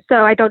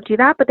 So I don't do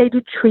that, but they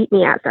do treat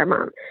me as their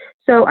mom.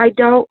 So I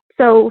don't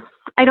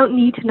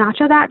need to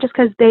nacho that just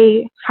because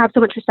they have so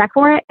much respect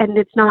for it, and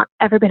it's not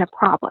ever been a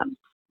problem.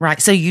 Right.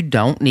 So you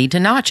don't need to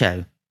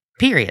nacho,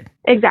 period.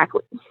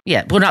 Exactly.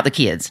 Yeah. Well, not the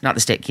kids, not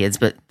the stepkids,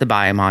 but the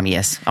bio mom,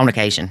 yes, on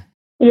occasion.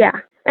 Yeah.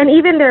 And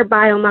even their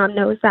bio mom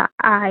knows that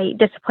I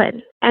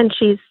discipline, and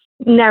she's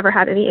never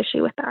had any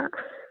issue with that.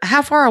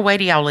 How far away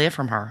do y'all live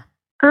from her?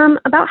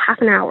 About half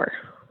an hour.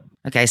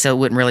 Okay. So it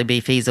wouldn't really be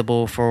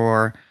feasible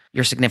for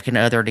your significant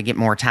other to get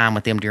more time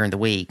with them during the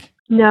week.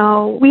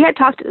 No, we had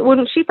talked,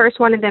 when she first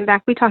wanted them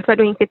back, we talked about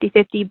doing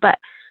 50-50, but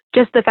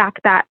just the fact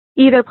that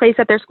either place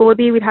at their school would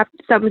be,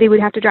 somebody would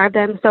have to drive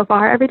them so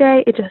far every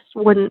day, it just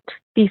wouldn't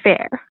be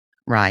fair.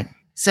 Right.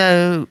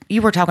 So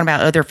you were talking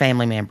about other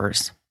family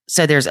members.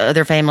 So there's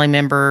other family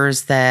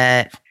members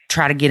that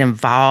try to get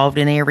involved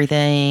in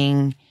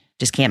everything,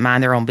 just can't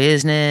mind their own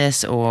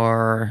business,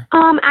 or?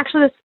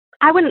 Actually,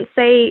 I wouldn't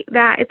say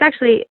that.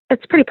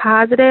 It's pretty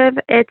positive.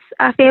 It's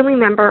a family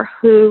member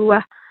who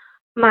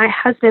my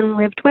husband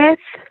lived with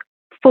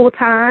full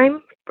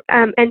time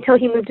until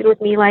he moved in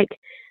with me. Like,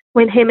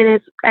 when him and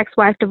his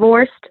ex-wife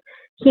divorced,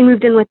 he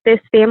moved in with this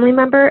family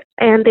member,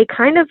 and they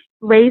kind of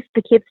raised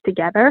the kids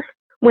together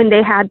when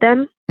they had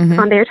them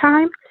on their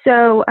time.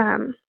 So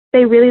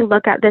they really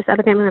look at this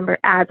other family member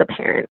as a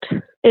parent.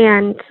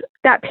 And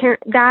that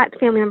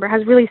family member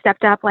has really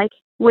stepped up. Like,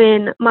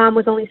 when mom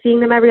was only seeing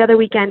them every other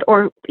weekend,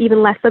 or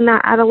even less than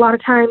that at a lot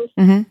of times,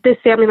 this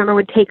family member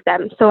would take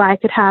them so I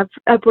could have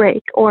a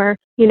break, or,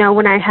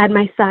 when I had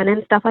my son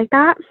and stuff like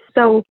that.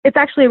 So it's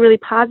actually really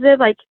positive.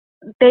 Like,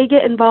 they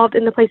get involved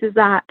in the places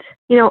that,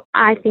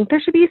 I think there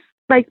should be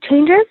like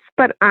changes,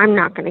 but I'm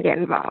not going to get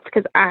involved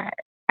because I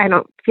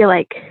don't feel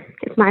like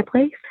it's my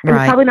place. And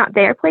It's probably not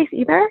their place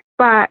either,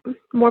 but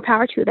more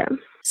power to them.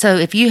 So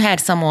if you had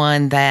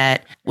someone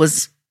that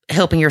was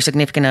helping your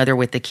significant other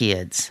with the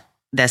kids,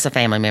 that's a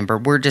family member.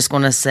 We're just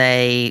going to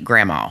say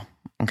grandma,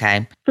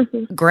 okay?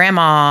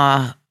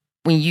 Grandma,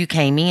 when you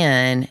came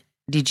in,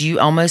 did you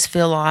almost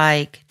feel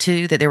like,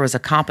 too, that there was a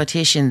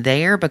competition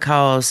there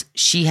because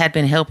she had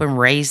been helping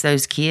raise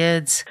those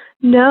kids?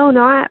 No,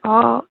 not at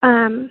all.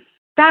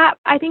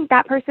 I think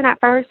that person at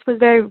first was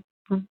very,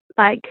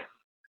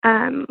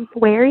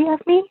 wary of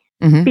me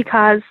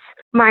because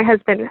my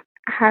husband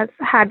has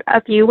had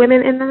a few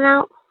women in and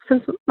out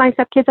since my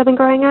stepkids have been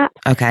growing up.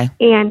 Okay.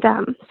 And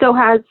so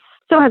has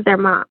their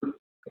mom.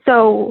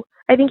 So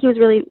I think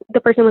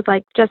the person was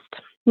just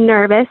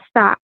nervous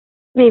that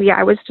maybe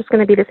I was just going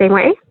to be the same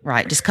way.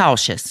 Right. Just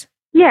cautious.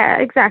 Yeah,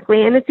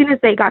 exactly. And as soon as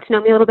they got to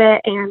know me a little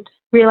bit and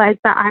realized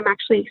that I'm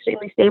actually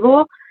extremely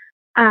stable,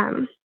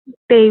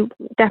 they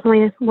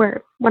definitely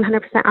were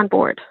 100% on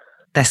board.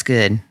 That's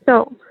good.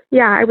 So,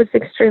 yeah, I was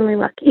extremely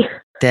lucky.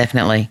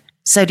 Definitely.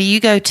 So do you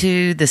go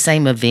to the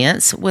same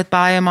events with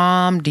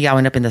BioMom? Do y'all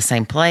end up in the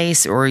same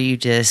place, or you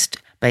just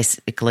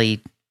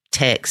basically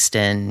text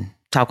and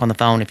talk on the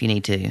phone if you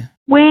need to?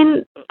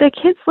 When the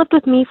kids lived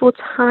with me full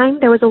time,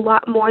 there was a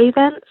lot more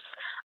events.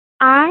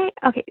 I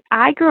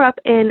grew up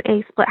in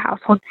a split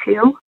household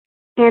too,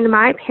 and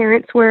my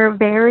parents were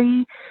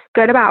very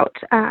good about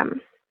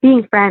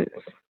being friends.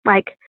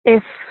 Like,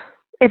 if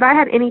I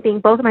had anything,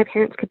 both of my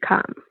parents could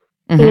come.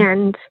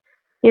 And,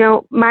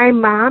 my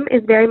mom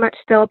is very much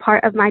still a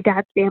part of my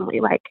dad's family.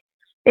 Like,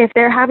 if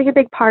they're having a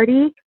big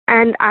party,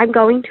 and I'm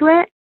going to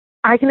it,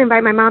 I can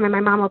invite my mom and my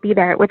mom will be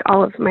there with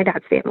all of my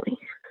dad's family.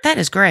 That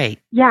is great.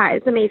 Yeah,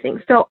 it's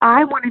amazing. So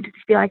I wanted to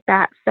be like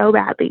that so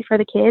badly for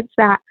the kids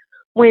that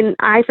when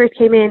I first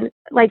came in,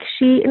 like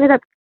she ended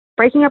up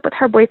breaking up with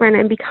her boyfriend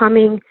and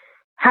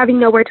having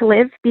nowhere to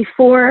live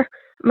before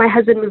my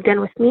husband moved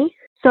in with me.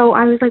 So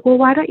I was like, well,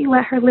 why don't you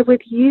let her live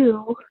with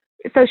you?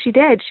 So she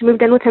did. She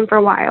moved in with him for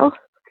a while,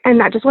 and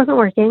that just wasn't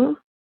working.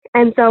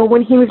 And so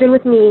when he moved in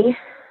with me,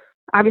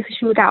 obviously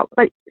she moved out.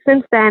 But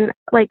since then,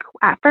 like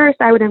at first,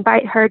 I would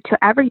invite her to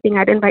everything.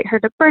 I'd invite her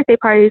to birthday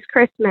parties,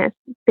 Christmas,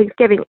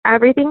 Thanksgiving,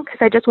 everything, because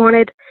I just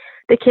wanted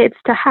the kids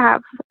to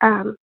have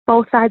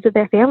both sides of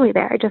their family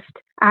there.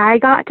 I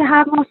got to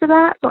have most of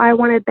that, so I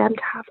wanted them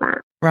to have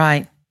that.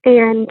 Right.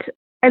 And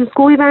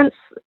school events,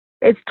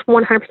 it's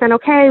 100%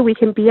 okay. We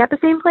can be at the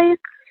same place.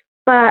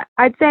 But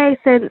I'd say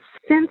since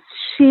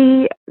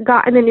she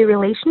got in a new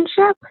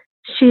relationship,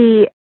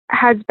 she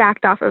has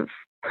backed off of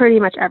pretty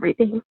much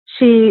everything.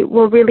 She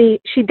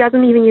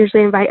doesn't even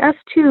usually invite us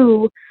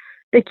to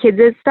the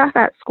kids' stuff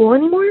at school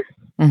anymore.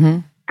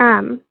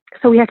 Mm-hmm.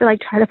 So we have to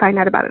try to find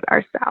out about it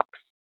ourselves.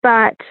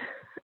 But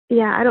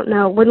yeah, I don't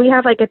know. When we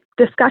have a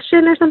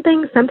discussion or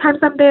something, sometimes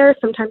I'm there,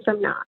 sometimes I'm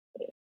not.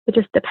 It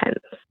just depends.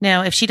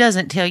 Now, if she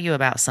doesn't tell you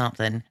about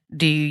something,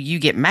 do you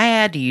get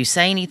mad? Do you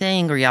say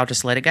anything, or y'all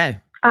just let it go?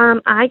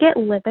 I get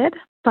livid,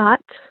 but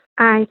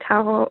I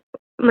tell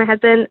my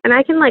husband, and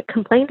I can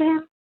complain to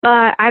him,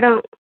 but I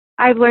don't.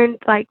 I've learned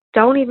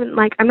don't even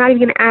I'm not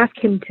even going to ask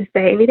him to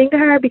say anything to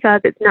her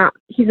because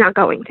he's not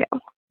going to.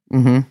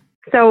 Mm-hmm.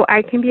 So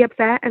I can be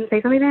upset and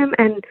say something to him,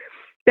 and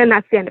then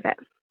that's the end of it.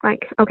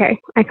 Okay,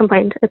 I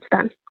complained. It's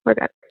done. We're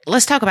good.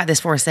 Let's talk about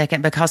this for a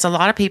second, because a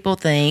lot of people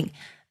think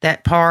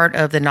that part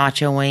of the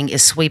nachoing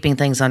is sweeping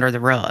things under the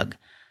rug.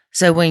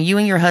 So when you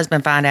and your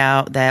husband find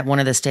out that one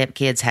of the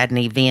stepkids had an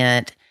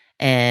event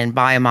and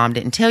bio mom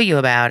didn't tell you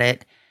about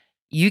it,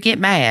 you get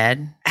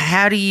mad.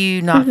 How do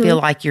you not feel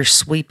like you're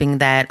sweeping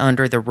that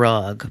under the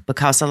rug?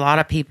 Because a lot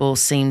of people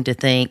seem to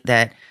think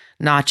that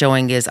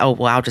nachoing is, oh,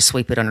 well, I'll just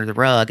sweep it under the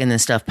rug and then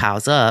stuff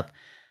piles up.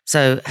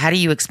 So how do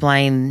you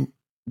explain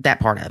that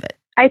part of it?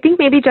 I think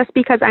maybe just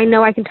because I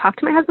know I can talk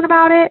to my husband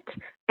about it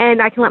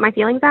and I can let my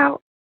feelings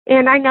out.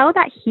 And I know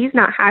that he's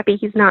not happy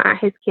he's not at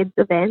his kids'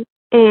 event,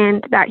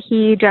 and that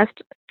he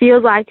just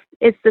feels like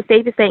it's the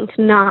safest thing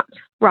to not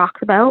rock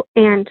the boat.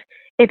 And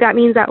if that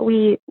means that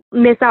we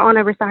miss out on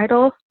a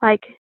recital,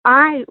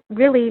 I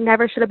really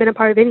never should have been a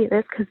part of any of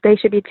this because they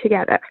should be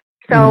together.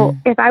 So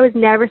if I was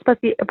never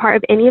supposed to be a part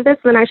of any of this,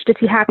 then I should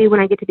just be happy when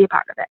I get to be a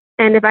part of it.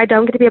 And if I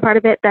don't get to be a part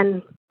of it,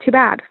 then too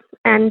bad.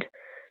 And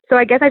so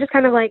I guess I just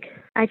kind of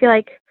I feel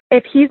like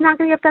if he's not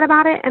going to be upset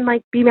about it and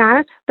be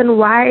mad, then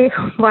why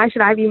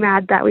should I be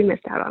mad that we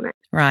missed out on it?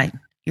 Right.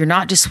 You're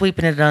not just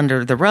sweeping it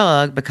under the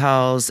rug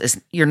because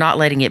you're not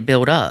letting it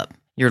build up.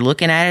 You're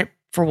looking at it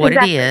for what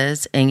it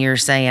is, and you're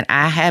saying,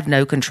 I have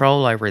no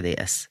control over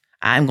this.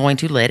 I'm going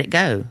to let it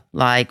go.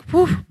 Let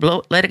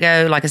it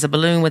go like it's a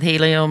balloon with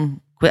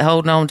helium. Quit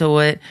holding on to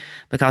it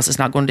because it's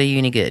not going to do you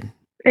any good.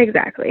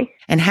 Exactly.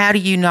 And how do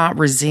you not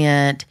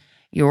resent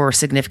your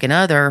significant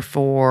other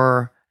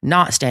for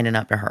not standing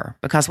up to her?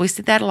 Because we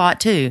see that a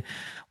lot too,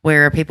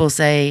 where people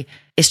say,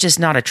 it's just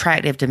not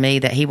attractive to me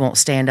that he won't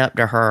stand up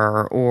to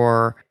her,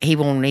 or he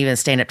won't even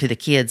stand up to the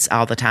kids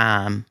all the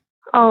time.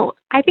 Oh,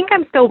 I think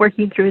I'm still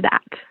working through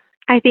that.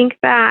 I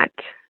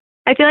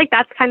feel like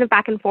that's kind of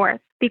back and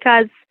forth,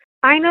 because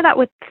I know that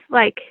with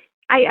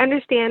I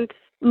understand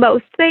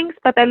most things,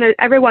 but then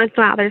every once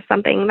in a while there's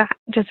something that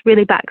just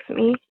really bugs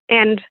me.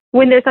 And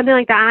when there's something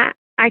like that,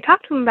 I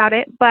talk to him about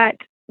it, but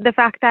the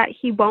fact that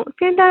he won't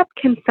stand up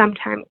can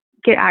sometimes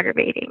get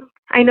aggravating.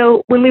 I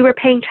know when we were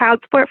paying child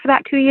support for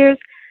that 2 years,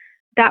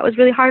 that was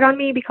really hard on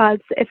me because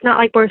it's not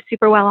like we're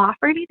super well off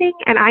or anything,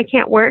 and I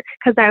can't work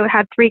because I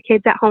had 3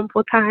 kids at home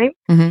full time.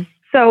 Mm-hmm.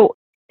 So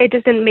it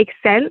just didn't make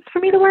sense for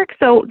me to work.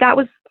 So that's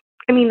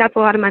a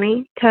lot of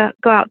money to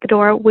go out the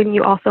door when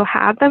you also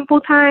have them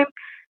full time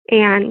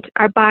and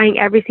are buying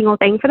every single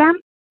thing for them.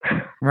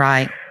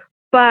 Right.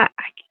 But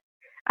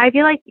I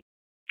feel like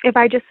if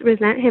I just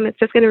resent him, it's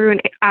just going to ruin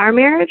our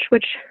marriage,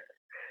 which,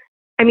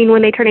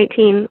 when they turn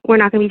 18, we're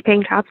not going to be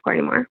paying child support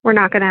anymore. We're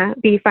not going to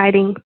be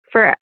fighting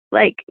for,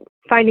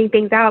 finding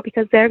things out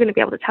because they're going to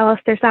be able to tell us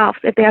themselves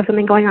if they have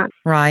something going on.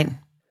 Right.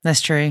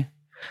 That's true.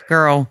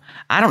 Girl,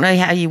 I don't know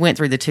how you went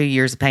through the 2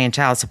 years of paying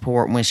child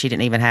support when she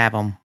didn't even have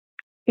them.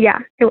 Yeah,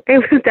 it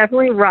was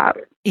definitely rough.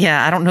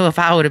 Yeah, I don't know if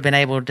I would have been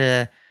able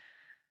to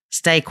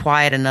stay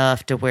quiet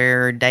enough to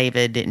where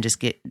David didn't just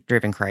get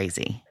driven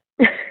crazy.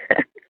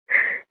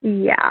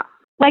 Yeah.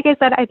 Like I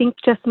said, I think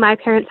just my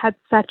parents had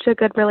such a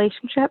good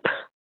relationship.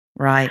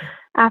 Right.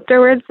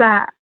 Afterwards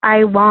that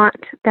I want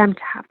them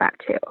to have that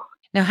too.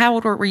 Now, how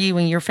old were you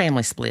when your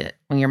family split,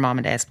 when your mom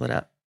and dad split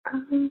up?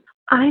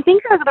 I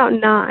think I was about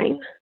 9.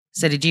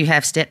 So did you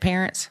have step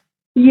parents?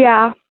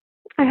 Yeah,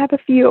 I have a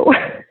few.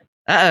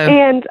 Uh-oh.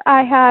 And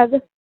I had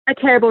a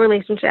terrible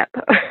relationship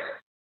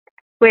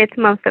with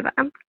most of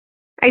them.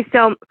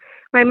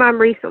 My mom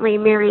recently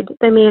married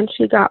the man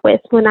she got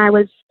with when I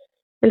was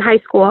in high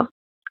school.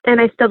 And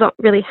I still don't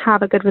really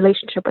have a good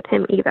relationship with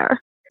him either.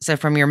 So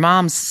from your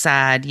mom's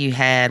side, you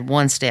had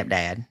one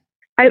stepdad.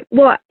 I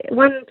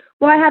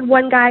had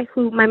one guy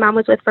who my mom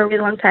was with for a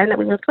really long time that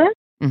we lived with.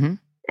 Mm-hmm.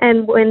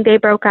 And when they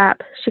broke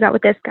up, she got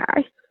with this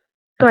guy.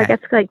 So I guess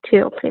like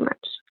two, pretty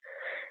much.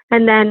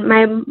 And then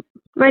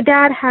my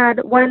dad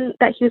had one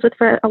that he was with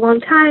for a long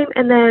time,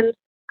 and then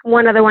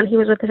one other one he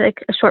was with for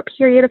like a short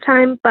period of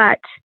time. But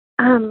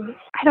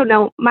I don't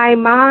know. My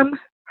mom,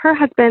 her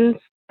husband's,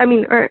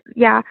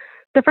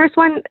 the first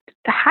one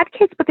had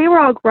kids, but they were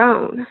all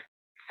grown.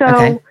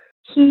 So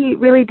he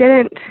really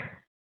didn't.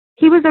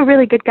 He was a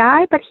really good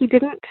guy, but he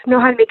didn't know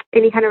how to make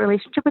any kind of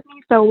relationship with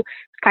me. So it's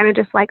kind of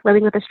just like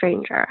living with a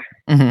stranger.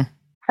 Mm-hmm. If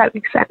that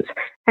makes sense.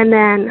 And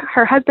then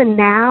her husband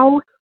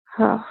now,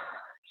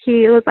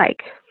 he was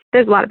like,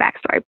 there's a lot of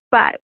backstory,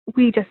 but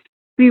we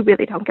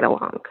really don't get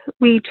along.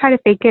 We try to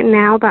fake it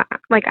now, but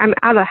like I'm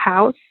out of the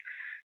house,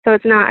 so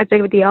it's not as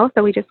big of a deal.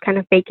 So we just kind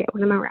of fake it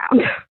when I'm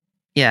around.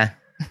 Yeah.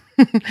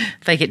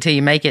 Fake it till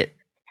you make it.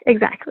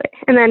 Exactly.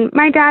 And then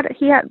my dad,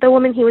 he had the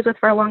woman he was with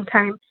for a long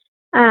time.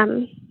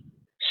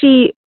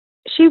 She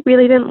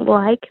really didn't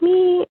like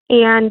me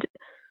and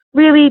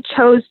really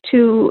chose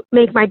to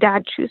make my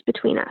dad choose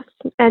between us.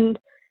 And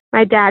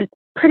my dad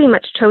pretty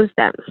much chose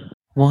them.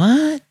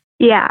 What?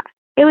 Yeah.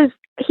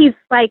 He's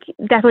like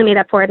definitely made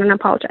up for it and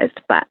apologized,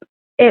 but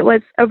it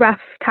was a rough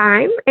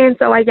time. And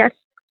so I guess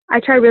I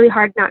try really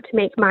hard not to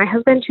make my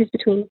husband choose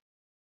between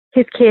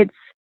his kids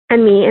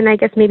and me. And I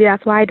guess maybe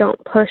that's why I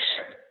don't push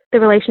the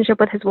relationship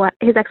with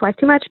his ex-wife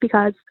too much,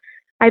 because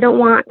I don't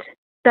want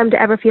them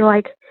to ever feel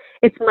like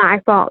it's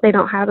my fault they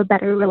don't have a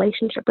better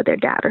relationship with their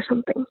dad or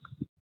something.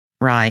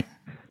 Right.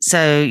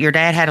 So your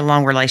dad had a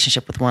long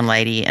relationship with one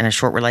lady and a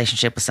short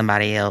relationship with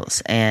somebody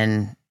else.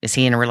 And is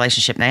he in a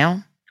relationship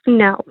now?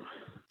 No.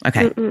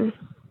 Okay. Mm-mm.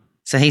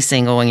 So he's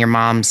single and your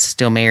mom's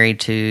still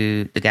married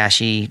to the guy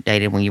she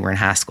dated when you were in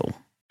high school.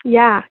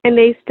 Yeah. And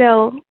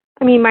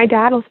my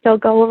dad will still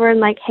go over and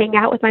like hang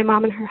out with my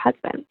mom and her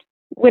husband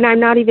when I'm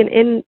not even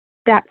in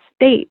that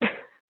state.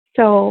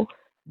 So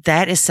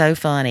that is so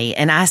funny.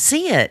 And I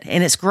see it,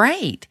 and it's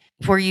great,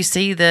 where you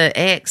see the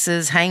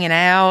exes hanging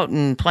out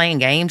and playing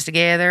games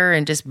together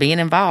and just being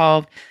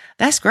involved.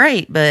 That's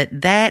great, but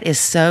that is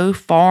so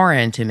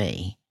foreign to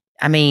me.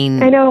 I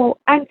mean, I know.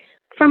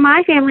 For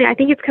my family, I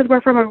think it's because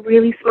we're from a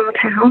really small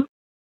town.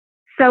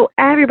 So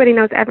everybody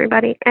knows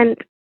everybody. And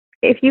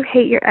if you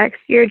hate your ex,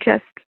 you're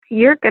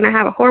going to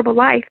have a horrible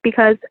life,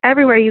 because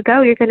everywhere you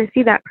go, you're going to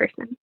see that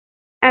person.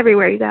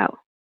 Everywhere you go.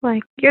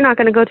 Like, you're not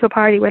going to go to a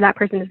party where that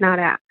person is not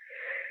at.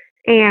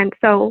 And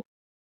so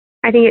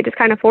I think it just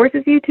kind of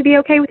forces you to be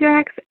okay with your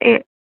ex.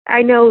 And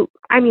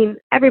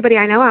everybody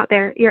I know out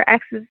there, your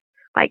ex is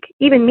like,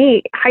 even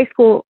me, high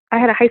school, I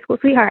had a high school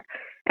sweetheart.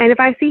 And if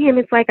I see him,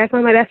 it's like I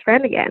saw my best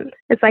friend again.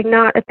 It's like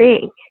not a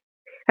thing.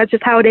 That's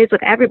just how it is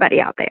with everybody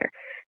out there.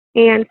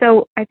 And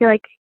so I feel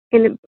like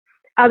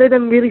other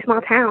than really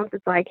small towns,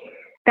 it's like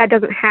that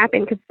doesn't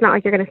happen, because it's not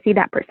like you're going to see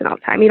that person all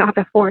the time. You don't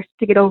have to force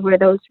to get over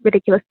those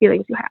ridiculous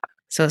feelings you have.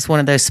 So it's one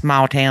of those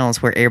small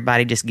towns where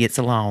everybody just gets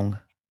along.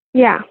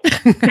 Yeah,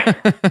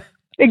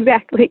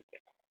 exactly.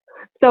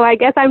 So I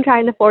guess I'm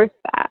trying to force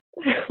that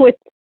with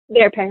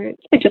their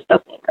parents. It just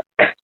doesn't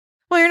work.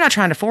 Well, you're not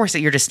trying to force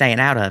it. You're just staying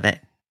out of it.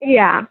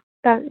 Yeah.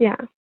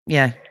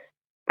 Yeah.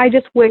 I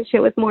just wish it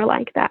was more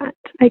like that,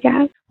 I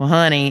guess. Well,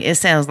 honey, it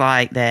sounds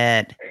like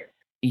that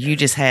you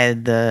just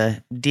had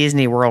the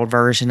Disney World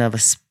version of a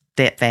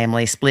split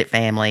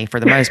family for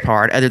the most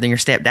part, other than your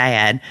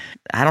stepdad.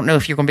 I don't know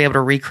if you're going to be able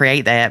to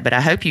recreate that, but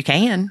I hope you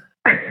can.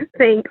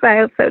 Thanks. I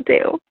hope so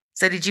too.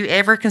 So did you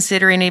ever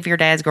consider any of your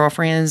dad's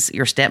girlfriends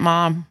your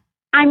stepmom?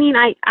 I mean,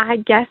 I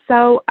guess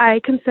so.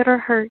 I consider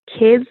her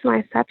kids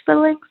my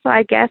step-siblings, so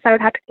I guess I would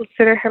have to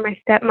consider her my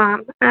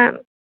stepmom.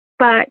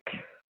 But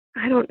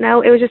I don't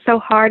know. It was just so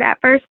hard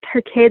at first.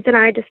 Her kids and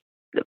I just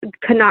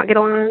could not get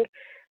along,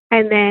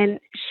 and then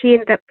she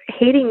ended up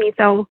hating me.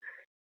 So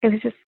it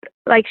was just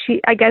like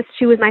I guess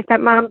she was my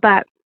stepmom,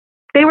 but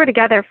they were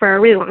together for a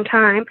really long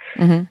time.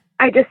 Mm-hmm.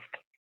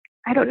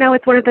 I don't know.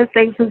 It's one of those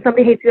things, when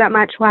somebody hates you that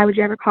much, why would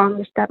you ever call them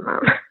your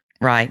stepmom?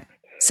 Right.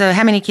 So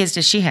how many kids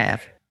does she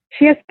have?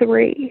 She has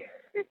 3.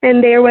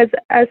 And there was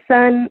a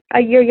son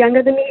a year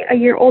younger than me, a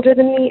year older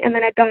than me, and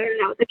then a daughter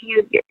that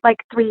was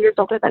 3 years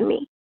older than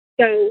me.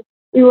 So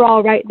we were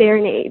all right there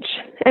in age.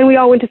 And we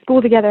all went to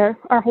school together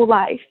our whole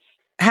life.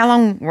 How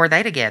long were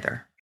they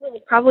together?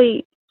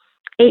 Probably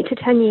 8 to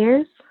 10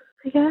 years,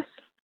 I guess.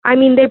 I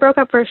mean, they broke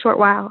up for a short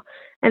while,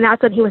 and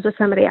that's when he was with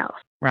somebody else.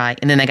 Right.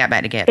 And then they got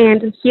back together.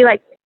 And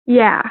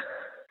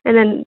and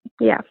then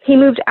he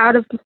moved out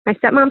of my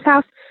stepmom's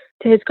house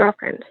to his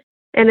girlfriend,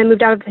 and then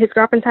moved out of his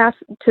girlfriend's house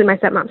to my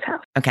stepmom's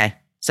house. Okay.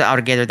 So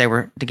altogether they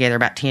were together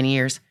about 10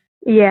 years?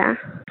 Yeah.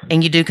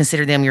 And you do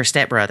consider them your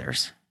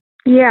stepbrothers?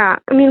 Yeah.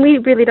 I mean, we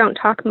really don't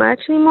talk much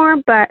anymore,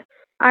 but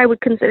I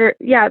would consider,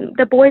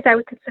 the boys I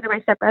would consider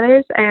my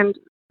stepbrothers, and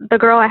the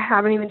girl I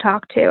haven't even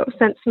talked to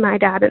since my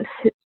dad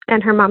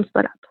and her mom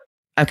split up.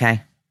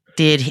 Okay.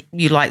 Did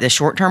you like the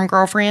short-term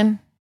girlfriend?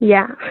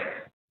 Yeah.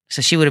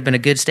 So she would have been a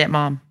good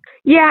stepmom?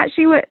 Yeah,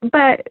 she would,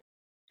 but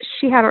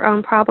she had her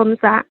own problems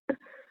that,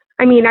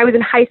 I was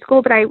in high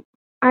school, but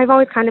I've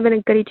always kind of been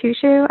a goody two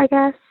shoe, I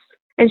guess.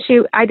 And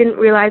I didn't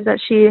realize that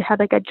she had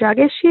like a drug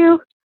issue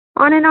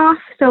on and off.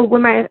 So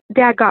when my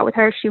dad got with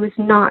her, she was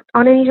not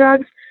on any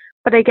drugs.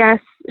 But I guess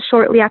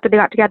shortly after they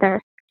got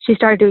together, she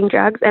started doing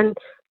drugs. And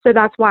so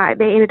that's why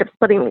they ended up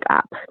splitting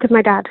up, because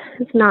my dad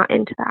is not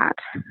into that.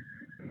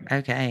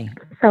 Okay.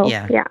 So,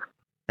 yeah.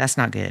 That's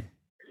not good.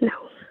 No.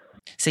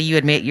 So you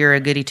admit you're a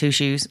goody two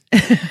shoes?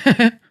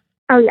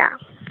 Oh, yeah.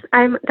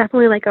 I'm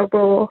definitely like a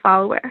rule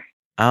follower.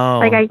 Oh.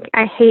 Like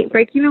I hate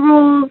breaking the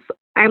rules.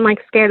 I'm like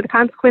scared of the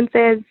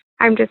consequences.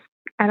 I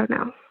don't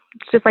know.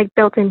 It's just like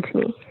built into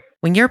me.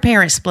 When your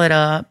parents split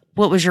up,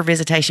 what was your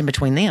visitation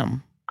between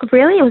them?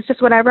 Really? It was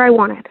just whatever I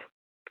wanted.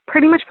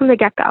 Pretty much from the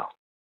get-go.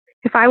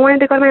 If I wanted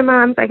to go to my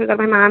mom's, I could go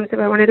to my mom's. If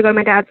I wanted to go to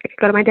my dad's, I could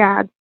go to my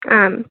dad's.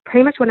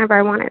 Pretty much whenever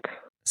I wanted.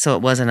 So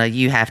it wasn't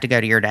you have to go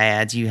to your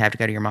dad's, you have to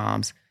go to your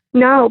mom's.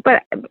 No,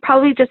 but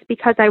probably just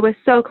because I was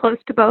so close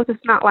to both. It's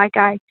not like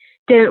I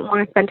didn't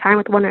want to spend time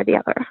with one or the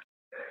other.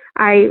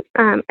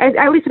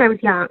 At least when I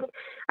was young,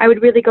 I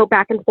would really go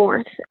back and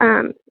forth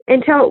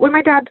until when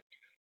my dad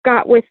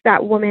got with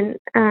that woman,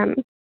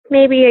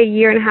 maybe a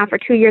year and a half or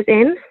 2 years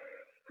in.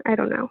 I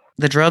don't know.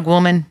 The drug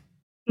woman?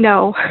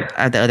 No.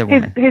 The other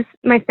woman?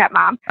 My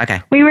stepmom.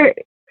 Okay.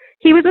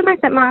 He was with my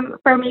stepmom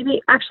for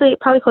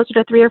probably closer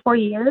to 3 or 4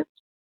 years.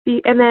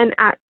 And then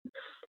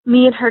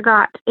me and her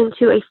got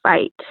into a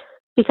fight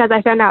because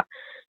I found out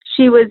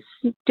she was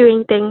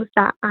doing things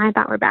that I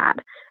thought were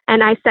bad.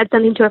 And I said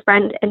something to a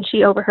friend and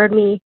she overheard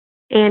me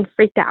and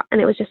freaked out. And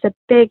it was just a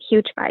big,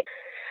 huge fight.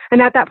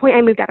 And at that point,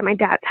 I moved out of my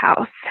dad's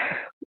house.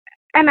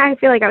 And I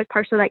feel like I was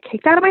partially like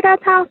kicked out of my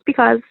dad's house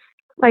because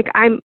like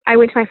I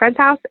went to my friend's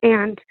house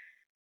and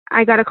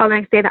I got a call the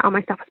next day that all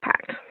my stuff was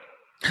packed.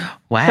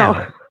 Wow.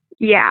 So,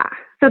 yeah.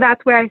 So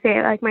that's where I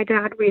say like my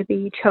dad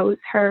really chose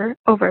her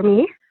over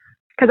me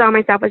because all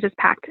my stuff was just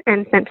packed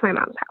and sent to my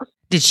mom's house.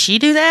 Did she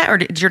do that or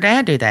did your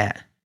dad do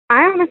that?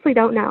 I honestly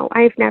don't know.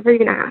 I've never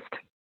even asked.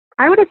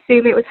 I would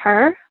assume it was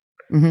her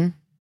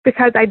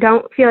because I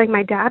don't feel like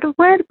my dad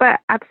would, but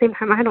at the same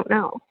time, I don't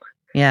know.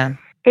 Yeah.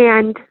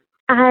 And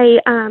I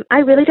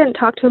really didn't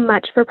talk to him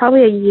much for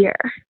probably a year.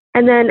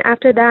 And then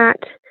after that,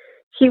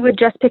 he would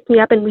just pick me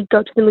up and we'd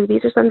go to the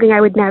movies or something.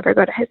 I would never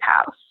go to his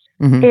house.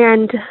 Mm-hmm.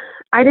 And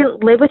I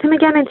didn't live with him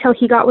again until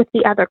he got with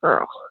the other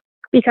girl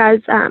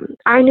because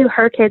I knew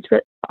her kids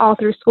all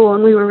through school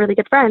and we were really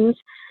good friends.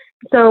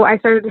 So I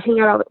started to hang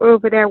out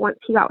over there once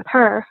he got with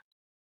her.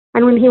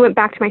 And when he went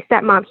back to my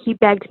stepmom, he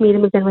begged me to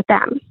move in with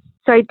them.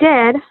 So I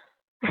did.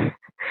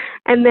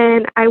 And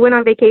then I went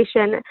on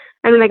vacation.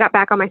 And when I got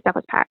back, all my stuff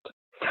was packed.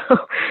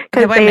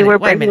 Because they were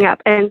breaking up.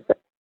 And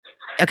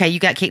okay, you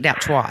got kicked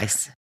out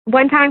twice.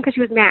 One time because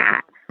she was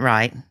mad.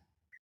 Right.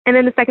 And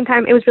then the second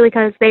time, it was really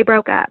because they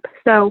broke up.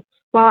 So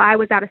while I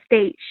was out of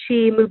state,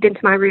 she moved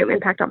into my room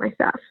and packed all my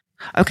stuff.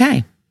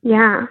 Okay.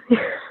 Yeah.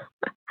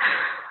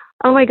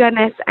 Oh, my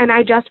goodness. And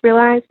I just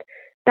realized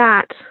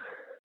that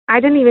I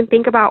didn't even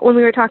think about when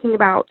we were talking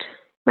about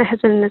my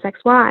husband and his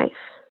ex-wife.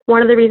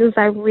 One of the reasons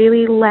I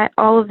really let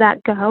all of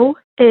that go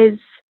is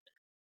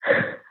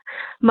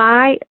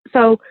my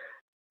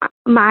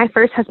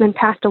first husband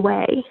passed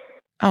away.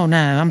 Oh, no.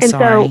 I'm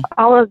sorry. And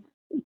so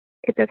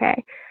it's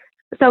okay.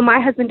 So my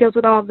husband deals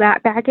with all of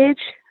that baggage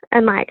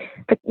and like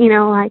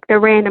the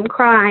random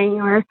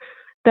crying or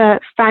the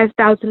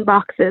 5,000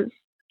 boxes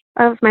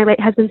of my late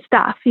husband's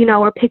stuff,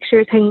 or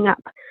pictures hanging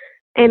up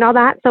and all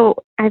that. So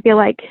I feel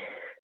like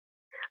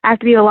I have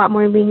to be a lot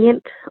more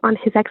lenient on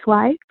his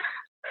ex-wife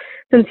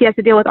since he has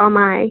to deal with all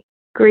my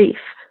grief.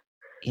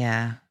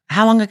 Yeah.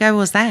 How long ago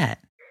was that?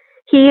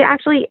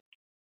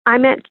 I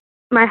met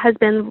my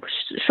husband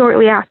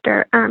shortly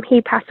after.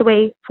 He passed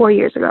away 4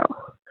 years ago.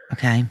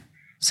 Okay.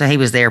 So he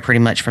was there pretty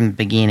much from the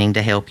beginning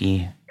to help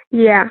you.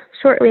 Yeah.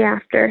 Shortly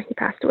after he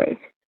passed away.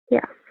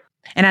 Yeah.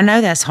 And I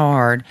know that's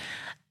hard.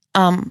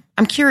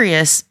 I'm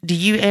curious, do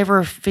you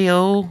ever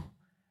feel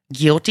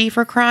guilty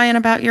for crying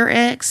about your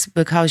ex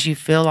because you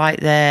feel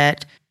like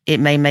that it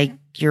may make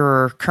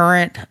your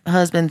current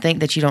husband think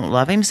that you don't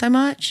love him so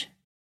much?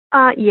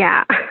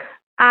 Yeah.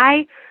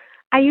 I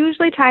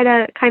usually try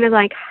to kind of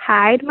like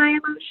hide my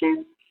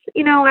emotions.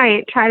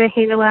 I try to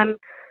handle them,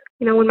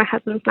 when my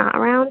husband's not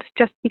around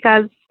just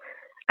because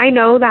I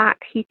know that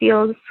he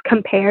feels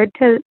compared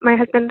to my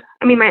husband.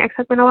 My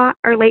ex-husband a lot,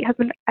 or late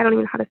husband. I don't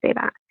even know how to say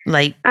that.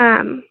 Late.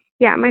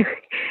 Yeah,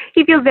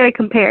 he feels very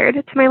compared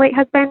to my late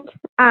husband.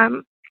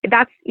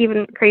 That's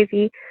even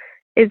crazy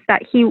is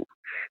that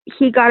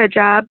he got a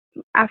job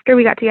after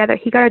we got together.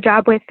 He got a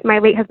job with my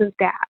late husband's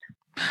dad.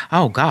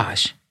 Oh,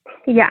 gosh.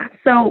 Yeah.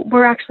 So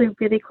we're actually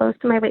really close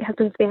to my late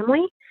husband's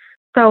family.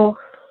 So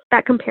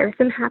that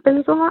comparison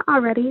happens a lot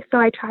already. So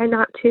I try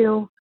not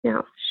to,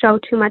 show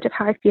too much of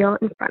how I feel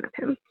in front of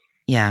him.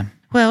 Yeah.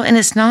 Well, and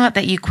it's not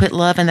that you quit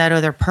loving that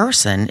other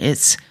person.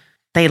 It's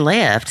they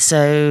left.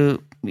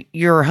 So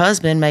your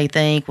husband may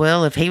think,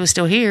 well, if he was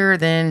still here,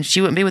 then she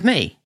wouldn't be with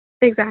me.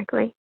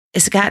 Exactly.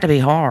 It's got to be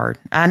hard.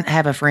 I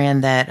have a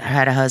friend that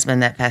had a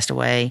husband that passed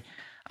away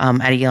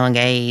at a young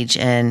age,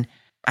 and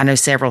I know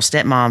several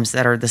stepmoms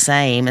that are the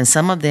same, and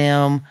some of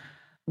them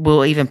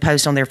will even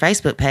post on their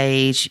Facebook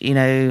page,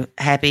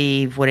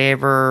 happy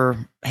whatever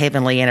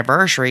heavenly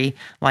anniversary,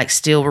 like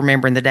still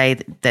remembering the day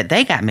that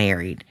they got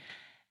married.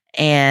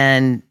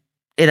 And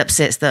it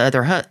upsets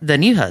the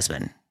new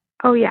husband.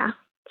 Oh, yeah.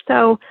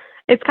 So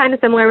it's kind of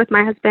similar with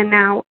my husband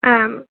now.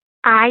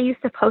 I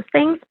used to post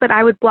things, but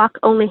I would block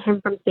only him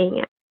from seeing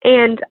it.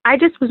 And I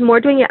just was more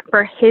doing it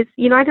for his,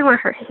 I didn't want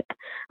to hurt him.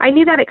 I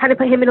knew that it kind of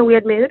put him in a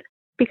weird mood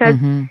because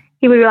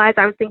he would realize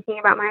I was thinking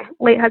about my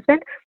late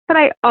husband. But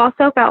I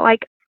also felt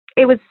like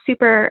it was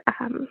super,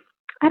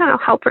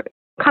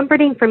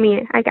 comforting for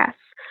me, I guess.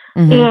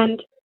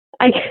 And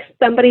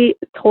somebody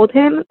told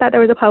him that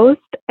there was a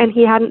post and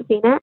he hadn't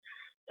seen it.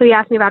 So he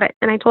asked me about it.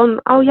 And I told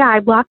him, oh, yeah, I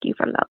blocked you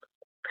from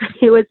those.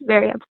 He was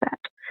very upset.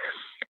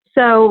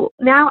 So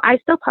now I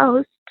still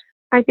post.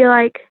 I feel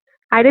like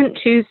I didn't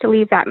choose to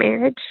leave that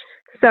marriage.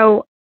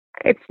 So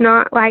it's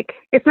not like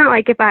if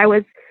I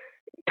was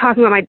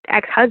talking about my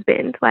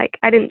ex-husband, like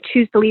I didn't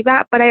choose to leave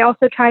that, but I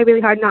also try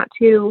really hard not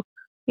to,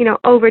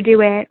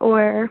 overdo it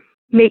or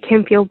make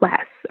him feel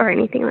less or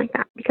anything like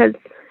that, because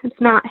it's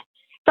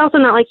also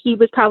not like he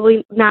was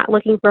probably not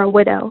looking for a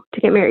widow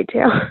to get married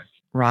to.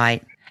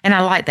 Right. And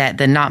I like that,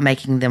 the not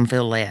making them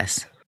feel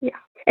less. Yeah.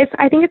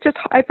 I think it's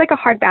like a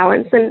hard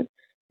balance. And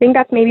I think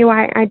that's maybe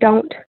why I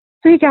don't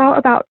freak out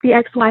about the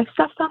ex-wife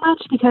stuff so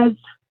much, because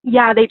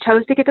yeah, they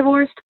chose to get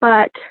divorced,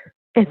 but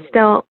it's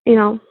still,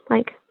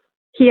 like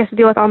he has to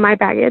deal with all my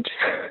baggage.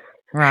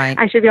 Right.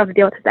 I should be able to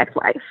deal with his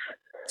ex-wife.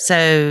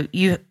 So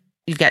you've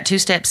got two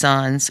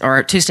stepsons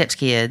or two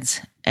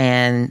stepkids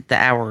and the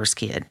Hours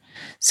kid.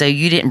 So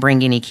you didn't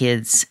bring any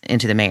kids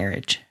into the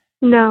marriage?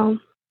 No.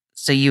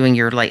 So you and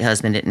your late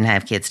husband didn't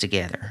have kids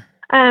together?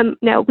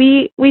 No,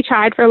 we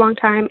tried for a long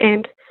time,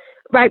 and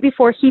right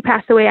before he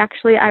passed away,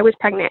 actually, I was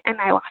pregnant, and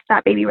I lost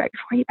that baby right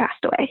before he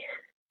passed away.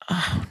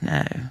 Oh,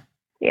 no.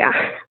 Yeah.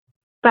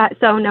 But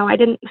so, no, I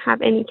didn't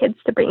have any kids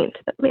to bring into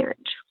the marriage.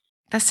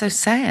 That's so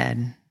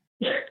sad.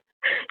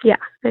 Yeah,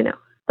 I know.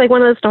 It's like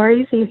one of those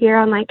stories you hear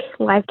on, like,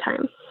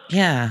 Lifetime.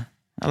 Yeah,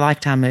 a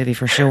Lifetime movie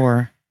for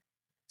sure.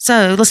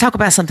 So let's talk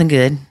about something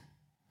good,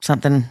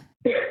 something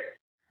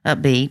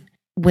upbeat.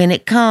 When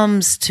it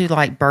comes to,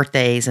 like,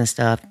 birthdays and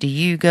stuff, do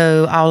you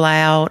go all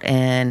out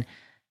and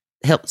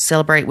help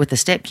celebrate with the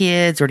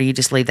stepkids, or do you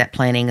just leave that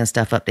planning and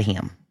stuff up to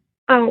him?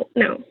 Oh,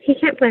 no, he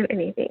can't plan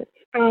anything.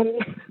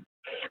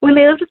 When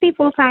they lived with me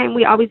full time,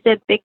 we always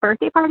did big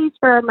birthday parties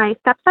for my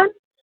stepson.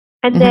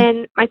 And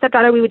then my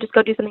stepdaughter, we would just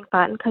go do something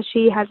fun because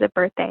she has a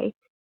birthday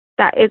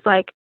that is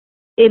like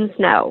in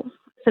snow.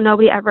 So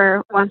nobody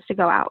ever wants to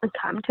go out and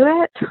come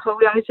to it. So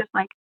we always just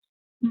like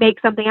make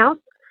something else.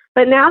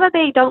 But now that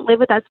they don't live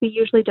with us, we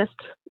usually just,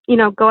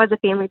 go as a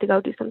family to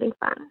go do something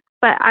fun.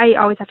 But I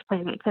always have to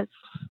plan it because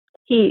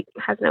he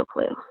has no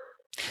clue.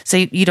 So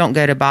you don't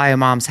go to Bio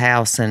Mom's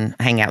house and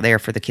hang out there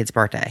for the kid's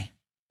birthday?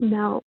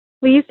 No.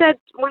 We used to,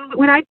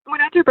 when I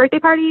threw birthday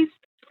parties,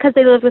 because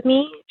they lived with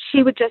me,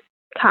 she would just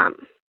come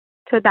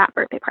to that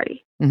birthday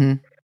party.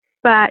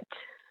 But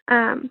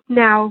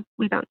now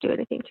we don't do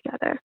anything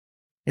together.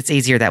 It's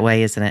easier that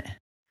way, isn't it?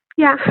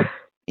 Yeah.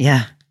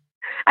 Yeah.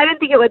 I didn't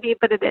think it would be,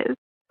 but it is.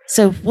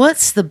 So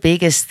what's the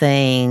biggest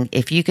thing,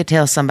 if you could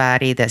tell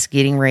somebody that's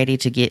getting ready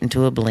to get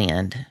into a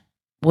blend,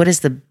 what is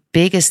the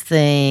biggest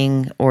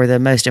thing or the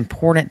most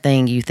important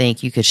thing you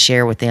think you could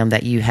share with them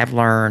that you have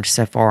learned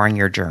so far on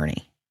your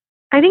journey?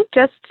 I think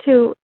just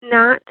to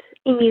not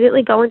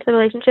immediately go into the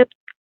relationship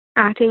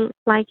acting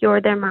like you're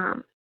their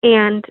mom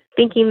and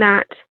thinking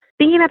that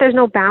there's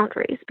no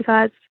boundaries,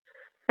 because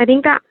I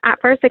think that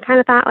at first I kind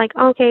of thought like,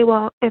 okay,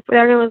 well, if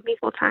they're going to live with me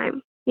full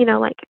time,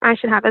 like I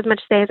should have as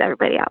much say as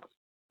everybody else.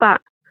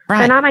 But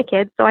they're not my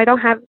kids, so I don't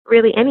have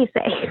really any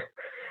say.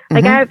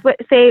 Like I have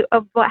say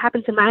of what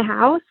happens in my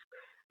house,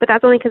 but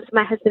that's only because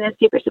my husband is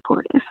super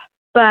supportive.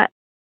 But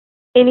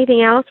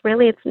anything else,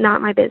 really, it's not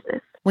my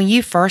business. When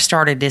you first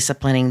started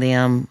disciplining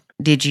them,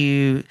 did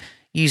you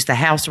use the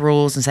house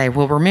rules and say,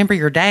 well, remember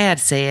your dad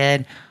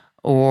said,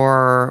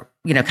 or,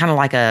 kind of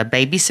like a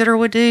babysitter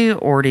would do?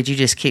 Or did you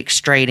just kick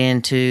straight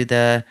into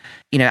the,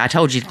 I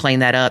told you to clean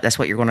that up, that's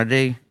what you're going to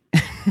do?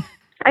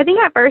 I think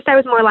at first I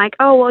was more like,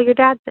 oh, well, your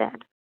dad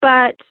said.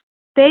 But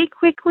they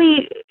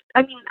quickly,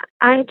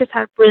 I just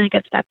have really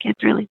good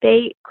stepkids, really.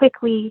 They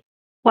quickly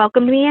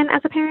welcomed me in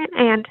as a parent,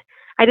 and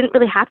I didn't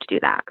really have to do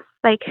that.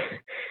 Like,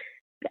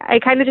 I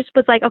kind of just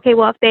was like, okay,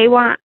 well, if they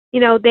want,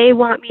 they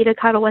want me to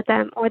cuddle with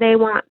them, or they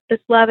want this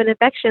love and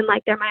affection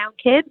like they're my own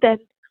kid, then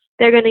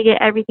they're going to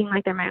get everything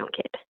like they're my own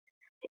kid.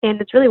 And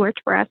it's really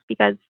worked for us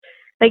because,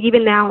 like,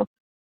 even now,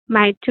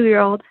 my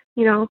 2-year-old,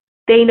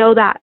 they know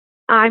that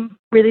I'm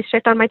really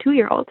strict on my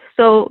 2-year-old.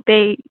 So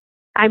it's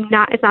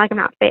not like I'm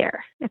not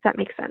fair, if that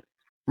makes sense.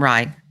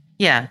 Right.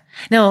 Yeah.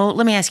 No,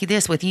 let me ask you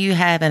this. With you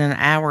having an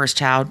Hours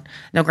child,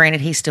 now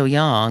granted, he's still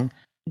young,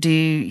 do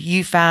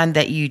you find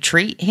that you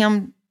treat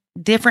him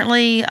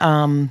differently?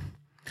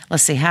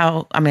 Let's see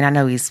I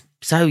know he's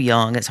so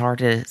young, it's hard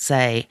to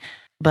say,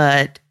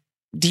 but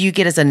do you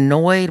get as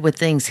annoyed with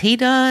things he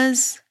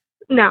does?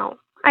 No,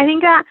 I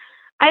think that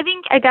I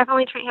think I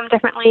definitely treat him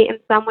differently in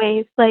some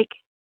ways. Like,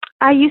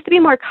 I used to be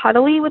more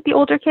cuddly with the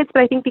older kids,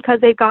 but I think because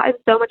they've gotten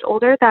so much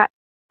older that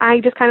I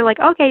just kind of like,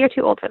 okay, you're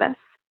too old for this.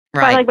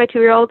 Right. But like my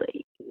 2-year-old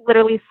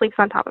literally sleeps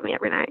on top of me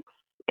every night.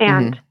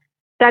 And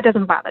that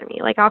doesn't bother me.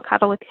 Like, I'll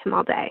cuddle with him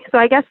all day. So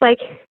I guess like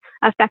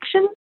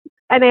affection.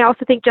 And I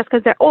also think just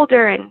because they're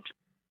older and.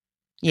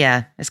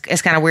 Yeah.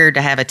 It's kind of weird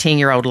to have a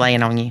 10-year-old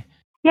laying on you.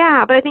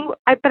 Yeah. But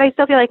I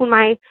still feel like when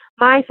my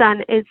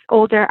son is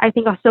older, I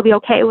think I'll still be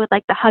okay with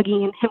like the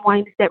hugging and him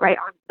wanting to sit right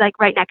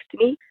next to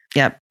me.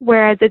 Yep.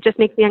 Whereas it just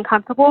makes me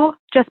uncomfortable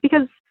just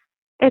because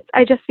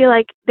I just feel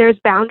like there's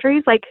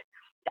boundaries. Like,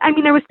 I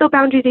mean, there were still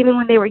boundaries even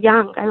when they were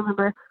young. I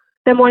remember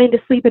them wanting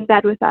to sleep in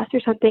bed with us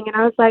or something. And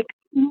I was like,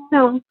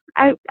 no,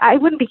 I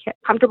wouldn't be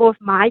comfortable if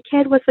my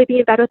kid was sleeping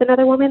in bed with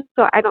another woman.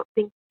 So I don't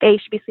think they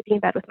should be sleeping in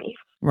bed with me.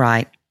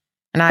 Right.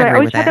 And I agree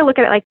agree with that. I always try to look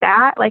at it like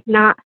that, like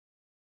not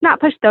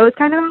push those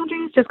kind of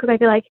boundaries just because I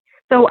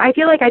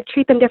feel like I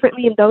treat them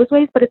differently in those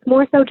ways, but it's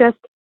more so just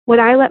when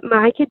I let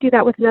my kid do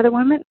that with another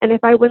woman, and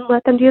if I wouldn't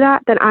let them do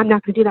that, then I'm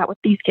not going to do that with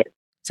these kids.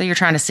 So you're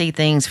trying to see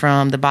things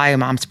from the bio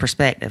mom's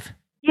perspective.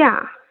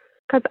 Yeah,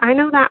 because I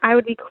know that I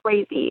would be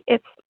crazy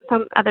if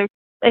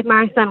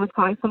my son was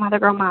calling some other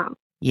girl mom.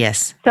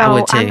 Yes, so I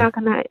would too. I'm not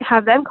going to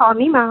have them call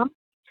me mom.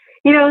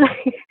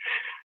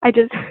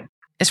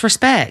 It's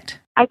respect.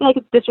 I feel like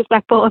it's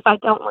disrespectful if I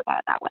don't look at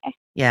it that way.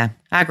 Yeah,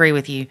 I agree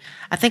with you.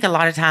 I think a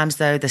lot of times,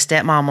 though, the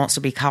stepmom wants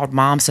to be called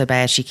mom so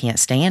bad she can't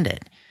stand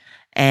it.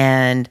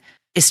 And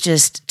it's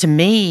just, to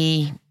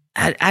me,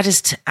 I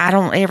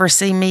don't ever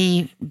see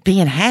me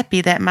being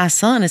happy that my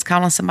son is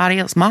calling somebody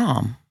else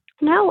mom.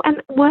 No,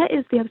 and what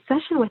is the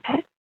obsession with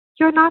it?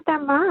 You're not their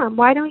mom.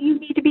 Why don't you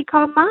need to be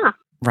called mom?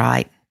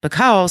 Right.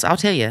 Because, I'll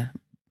tell you,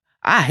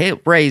 I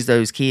help raise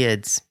those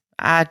kids.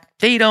 I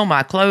feed them,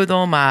 I clothe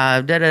them,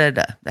 I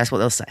da-da-da-da. That's what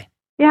they'll say.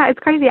 Yeah, it's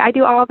crazy. I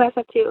do all of that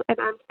stuff too, and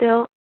I'm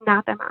still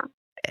not their mom.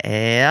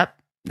 Yep,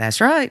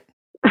 that's right.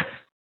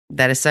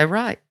 That is so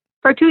right.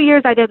 For 2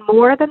 years, I did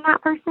more than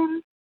that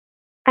person,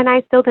 and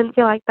I still didn't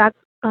feel like that's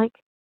like,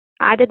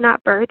 I did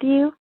not birth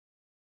you.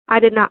 I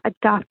did not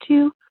adopt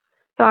you,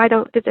 so I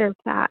don't deserve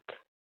that.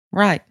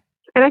 Right.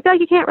 And I feel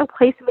like you can't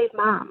replace somebody's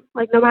mom.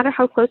 Like, no matter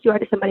how close you are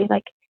to somebody,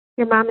 like,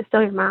 your mom is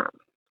still your mom.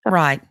 So.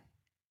 Right.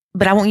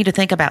 But I want you to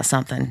think about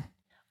something.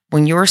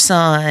 When your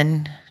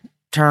son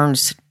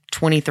turns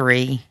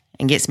 23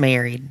 and gets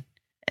married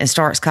and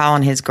starts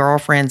calling his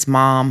girlfriend's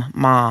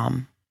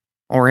mom,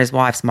 or his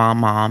wife's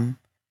mom,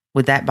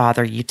 would that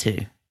bother you too?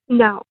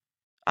 No.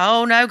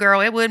 Oh, no,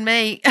 girl, it wouldn't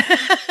me.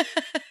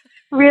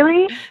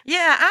 Really?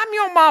 Yeah, I'm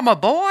your mama,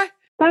 boy.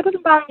 That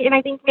doesn't bother me, and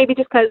I think maybe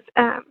just because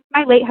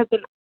my late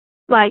husband,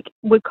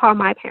 would call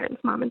my parents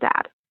mom and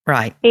dad.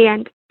 Right.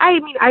 And I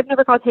mean, I've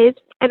never called his,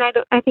 and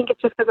I think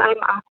it's just because I'm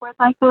awkward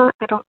like that.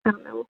 I don't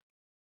know.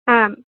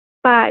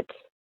 But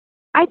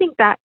I think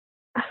that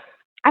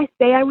I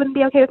say I wouldn't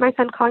be okay with my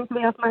son calling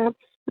somebody else mom,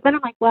 but then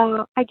I'm like,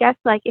 well, I guess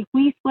if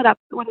we split up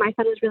when my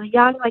son was really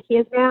young, like he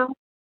is now,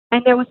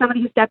 and there was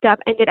somebody who stepped up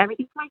and did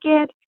everything for my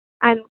kid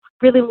and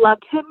really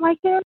loved him like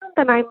him,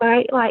 then I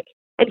might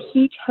and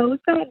he chose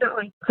that,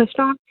 not pushed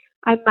on,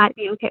 I might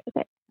be okay with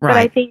it. Right. But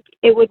I think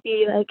it would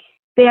be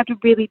they have to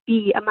really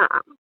be a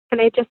mom.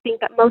 And I just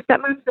think that most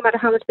stepmoms, no matter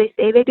how much they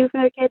say they do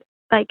for their kids,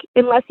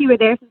 unless you were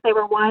there since they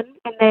were one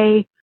and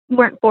they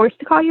weren't forced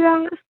to call you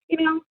that,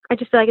 I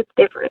just feel like it's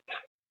different.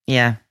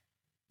 Yeah,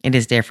 it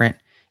is different.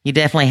 You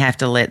definitely have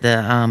to let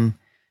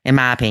in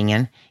my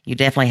opinion, you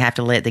definitely have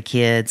to let the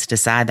kids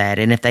decide that.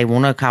 And if they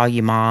want to call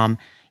you mom,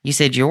 you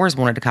said yours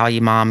wanted to call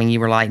you mom and you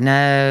were like,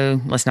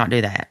 no, let's not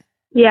do that.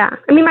 Yeah.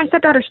 I mean, my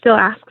stepdaughter still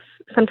asks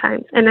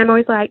sometimes. And I'm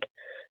always like,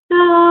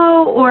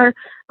 no. Or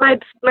my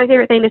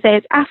favorite thing to say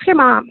is ask your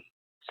mom.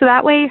 So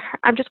that way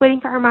I'm just waiting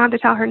for her mom to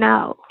tell her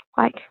no.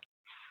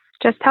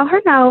 Just tell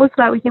her no so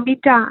that we can be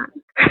done.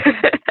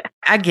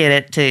 I get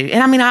it too.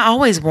 And I mean, I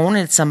always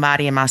wanted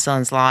somebody in my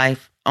son's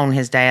life on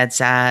his dad's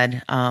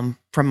side,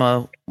 from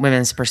a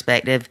women's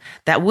perspective,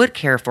 that would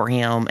care for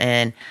him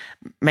and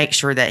make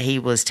sure that he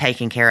was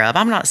taken care of.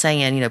 I'm not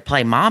saying,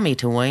 play mommy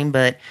to him,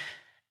 but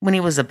when he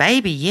was a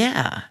baby,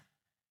 yeah.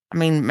 I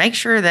mean, make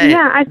sure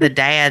that the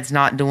dad's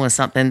not doing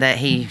something that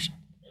he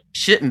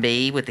shouldn't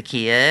be with the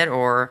kid,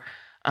 or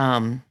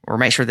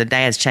make sure the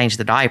dad's changed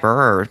the diaper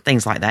or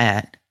things like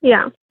that.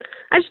 Yeah.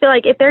 I just feel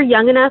like if they're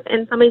young enough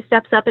and somebody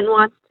steps up and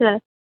wants to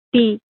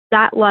be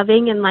that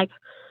loving and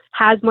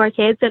has more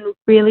kids and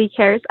really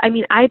cares. I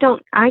mean, I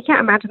can't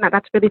imagine that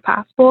that's really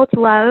possible to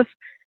love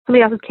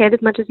somebody else's kid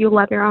as much as you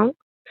love your own.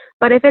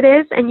 But if it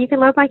is, and you can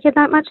love my kid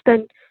that much,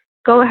 then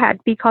go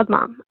ahead, be called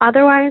mom.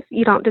 Otherwise,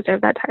 you don't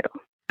deserve that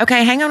title.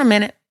 Okay, hang on a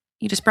minute.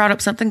 You just brought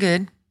up something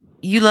good.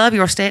 You love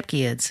your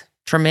stepkids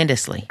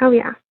tremendously. Oh,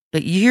 yeah.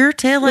 But you're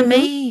telling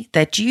me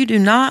that you do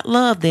not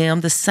love them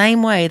the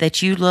same way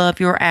that you love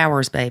your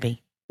ours,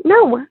 baby.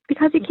 No,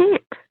 because you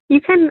can't. You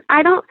can,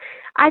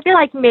 I feel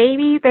like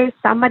maybe there's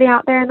somebody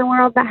out there in the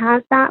world that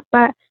has that,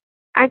 but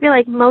I feel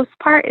like most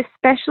part,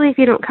 especially if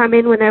you don't come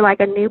in when they're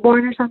a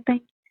newborn or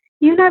something,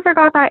 you never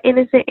got that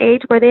innocent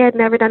age where they had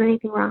never done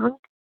anything wrong.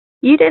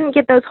 you didn't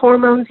get those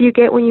hormones you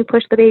get when you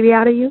push the baby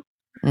out of you.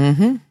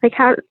 Mm-hmm. Like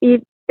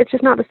it's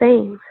just not the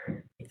same.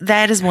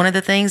 That is one of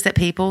the things that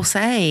people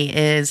say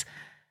is,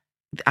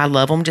 I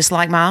love them just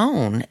like my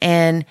own.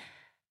 And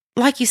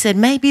like you said,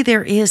 maybe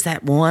there is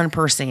that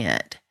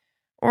 1%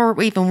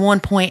 or even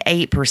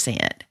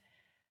 1.8%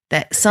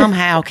 that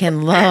somehow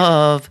can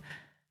love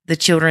the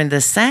children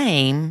the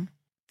same,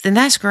 then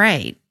that's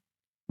great.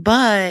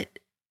 But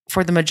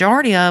for the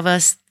majority of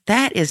us,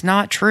 that is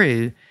not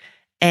true.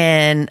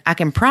 And I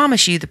can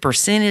promise you the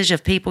percentage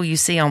of people you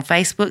see on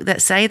Facebook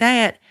that say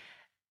that,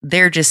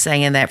 they're just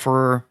saying that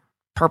for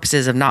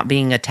purposes of not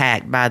being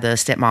attacked by the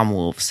stepmom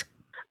wolves.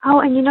 Oh,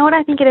 and you know what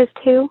I think it is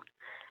too?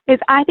 Is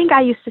I think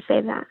I used to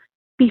say that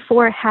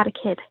before I had a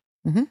kid.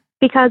 Mm-hmm.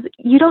 Because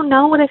you don't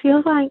know what it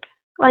feels like.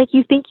 Like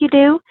you think you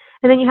do,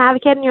 and then you have a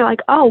kid and you're like,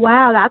 oh,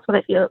 wow, that's what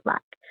it feels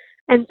like.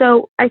 And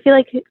so I feel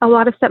like a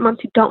lot of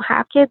stepmoms who don't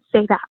have kids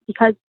say that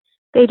because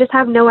they just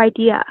have no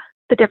idea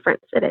the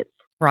difference it is.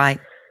 Right.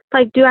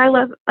 Like, I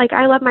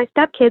love my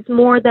stepkids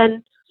more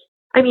than,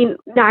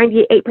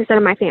 98%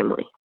 of my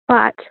family.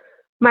 But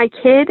my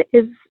kid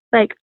is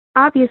like,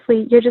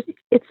 obviously,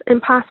 it's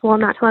impossible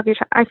not to love your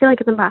child. I feel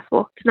like it's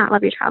impossible to not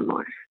love your child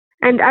more.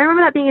 And I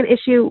remember that being an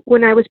issue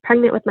when I was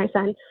pregnant with my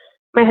son.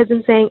 My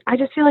husband saying, I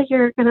just feel like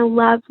you're going to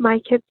love my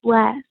kids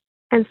less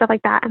and stuff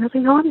like that. And I was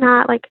like, no, I'm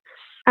not. Like,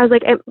 I was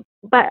like,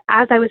 but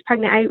as I was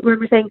pregnant, I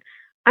remember saying,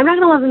 I'm not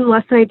going to love them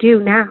less than I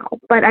do now,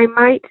 but I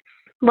might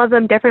love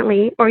them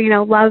differently or,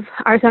 love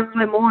our son a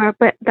little bit more.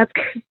 But that's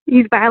because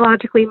he's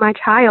biologically my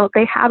child.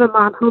 They have a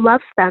mom who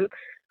loves them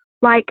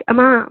like a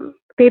mom.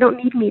 They don't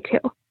need me to.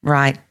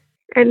 Right.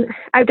 And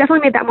I've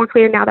definitely made that more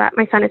clear now that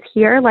my son is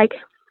here. Like,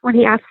 when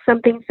he asks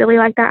something silly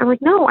like that, I'm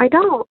like, no, I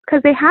don't,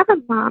 because they have a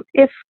mom.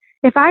 If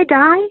I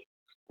die,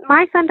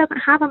 my son doesn't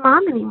have a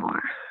mom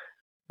anymore.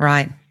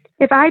 Right.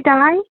 If I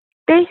die,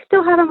 they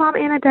still have a mom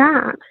and a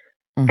dad.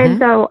 Mm-hmm. And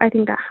so I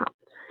think that helped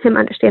him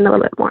understand a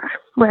little bit more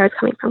where I was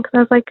coming from. Because I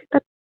was like,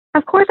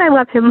 of course I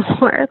love him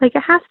more. Like,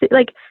 it has to.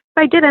 Like, if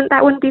I didn't,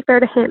 that wouldn't be fair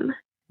to him.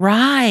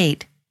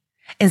 Right.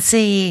 And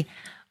see,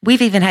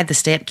 we've even had the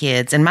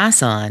stepkids and my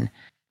son.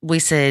 We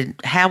said,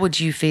 how would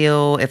you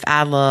feel if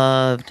I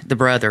loved the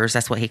brothers?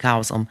 That's what he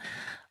calls them.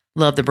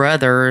 Love the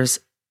brothers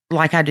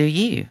like I do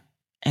you.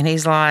 And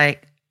he's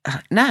like,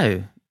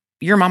 no,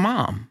 you're my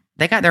mom.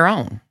 They got their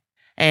own.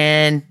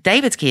 And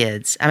David's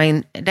kids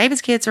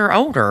are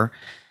older,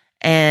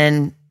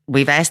 and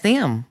we've asked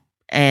them,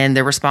 and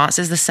the response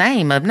is the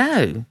same of,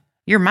 no,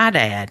 you're my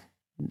dad.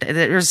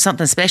 There's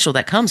something special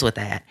that comes with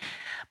that.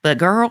 But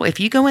girl, if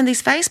you go in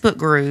these Facebook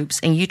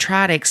groups and you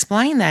try to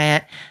explain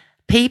that,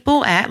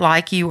 people act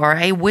like you are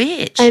a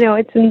witch. I know,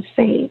 it's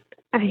insane.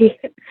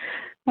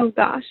 Oh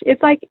gosh.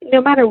 It's like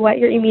no matter what,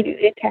 you're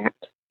immediately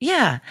attacked.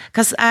 Yeah,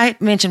 because I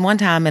mentioned one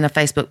time in a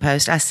Facebook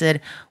post, I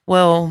said,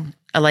 well,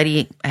 a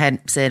lady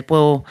had said,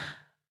 well,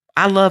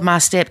 I love my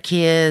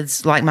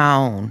stepkids like my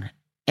own.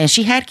 And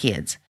she had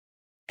kids.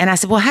 And I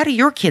said, well, how do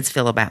your kids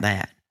feel about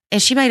that?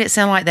 And she made it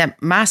sound like that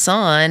my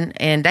son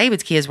and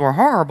David's kids were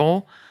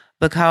horrible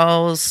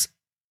because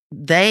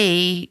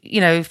they,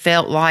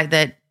 felt like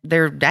that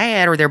their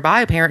dad or their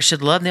bio parents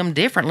should love them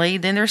differently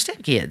than their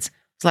stepkids.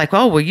 It's like,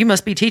 oh, well, you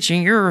must be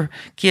teaching your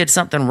kids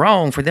something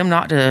wrong for them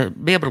not to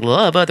be able to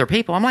love other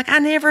people. I'm like, I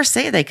never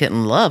said they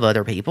couldn't love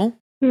other people.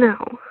 No,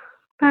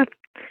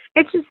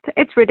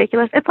 it's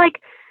ridiculous. It's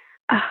like,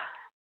 I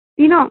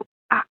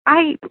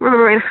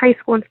remember in high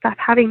school and stuff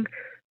having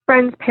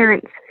friends'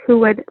 parents who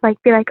would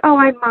be like, oh,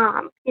 I'm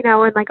mom,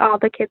 and like all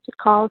the kids would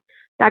call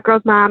that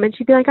girl's mom and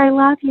she'd be like, I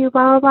love you,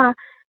 blah, blah, blah.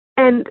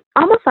 And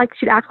almost like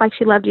she'd act like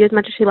she loved you as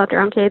much as she loved her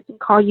own kids and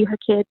call you her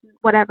kids and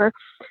whatever.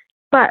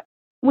 But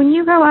when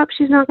you grow up,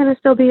 she's not going to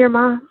still be your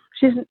mom.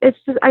 I feel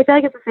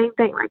like it's the same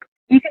thing. Like,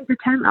 you can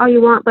pretend all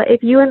you want, but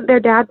if you and their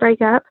dad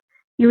break up,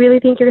 you really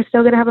think you're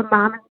still going to have a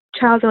mom and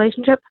child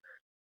relationship?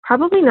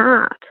 Probably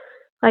not.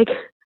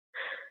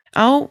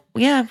 Oh,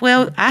 yeah.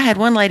 Well, I had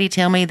one lady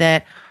tell me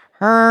that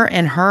her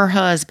and her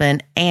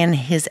husband and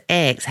his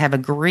ex have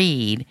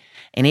agreed,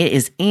 and it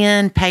is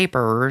in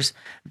papers,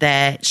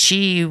 that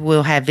she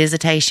will have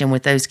visitation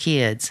with those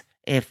kids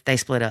if they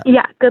split up.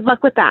 Yeah, good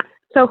luck with that.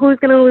 So who's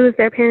going to lose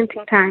their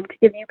parenting time to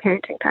give you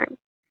parenting time?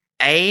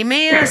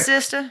 Amen,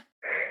 sister.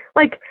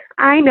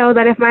 I know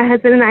that if my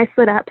husband and I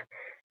split up,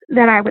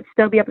 that I would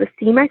still be able to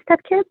see my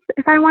stepkids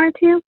if I wanted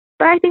to.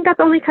 But I think that's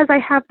only because I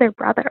have their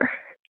brother.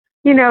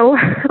 If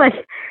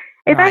right.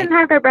 I didn't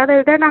have their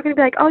brother, they're not going to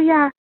be like, oh,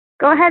 yeah,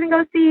 go ahead and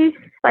go see.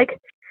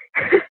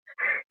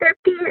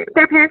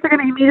 Their parents are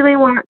going to immediately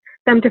want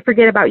them to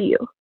forget about you.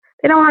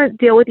 They don't want to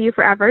deal with you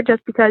forever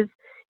just because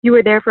you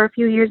were there for a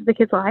few years of the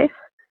kid's life.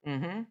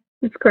 Mm-hmm.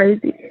 It's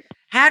crazy.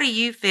 How do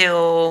you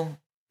feel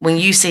when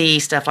you see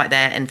stuff like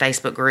that in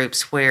Facebook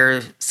groups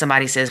where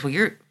somebody says, well,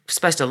 you're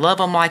supposed to love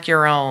them like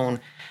your own,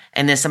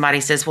 and then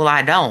somebody says, well,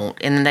 I don't,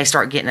 and then they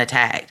start getting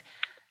attacked?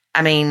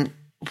 I mean,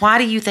 why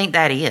do you think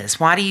that is?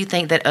 Why do you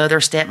think that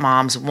other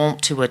stepmoms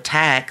want to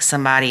attack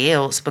somebody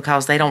else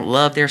because they don't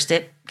love their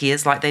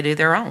stepkids like they do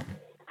their own?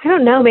 I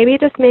don't know. Maybe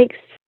it just makes,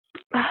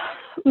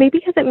 maybe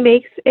because it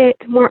makes it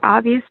more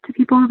obvious to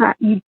people that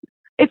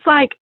it's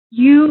like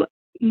you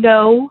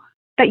know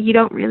that you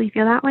don't really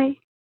feel that way,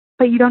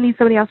 but you don't need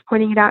somebody else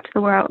pointing it out to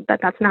the world that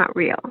that's not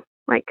real.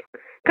 Like,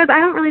 because I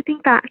don't really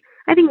think that,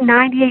 I think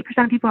 98%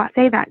 of people that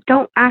say that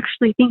don't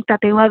actually think that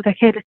they love their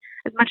kid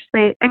as much as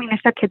their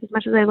stepkids as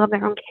much as they love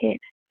their own kid.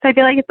 So I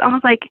feel like it's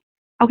almost like,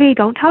 okay,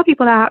 don't tell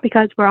people that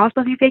because we're all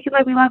supposed to be faking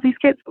like we love these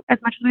kids as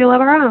much as we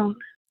love our own.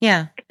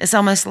 Yeah. It's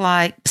almost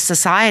like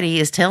society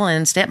is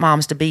telling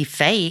stepmoms to be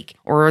fake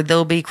or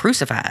they'll be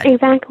crucified.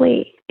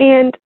 Exactly.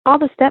 And all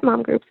the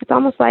stepmom groups, it's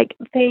almost like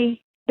they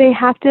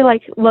have to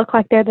like look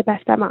like they're the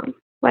best stepmom.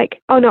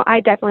 Like, oh no, I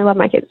definitely love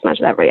my kids as much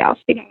as everybody else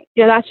because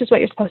that's just what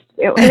you're supposed to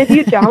do. And if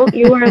you don't,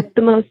 you are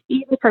the most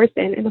evil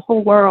person in the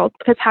whole world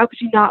because how could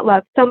you not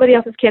love somebody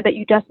else's kid that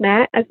you just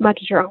met as much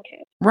as your own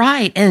kid?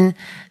 Right. And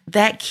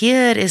that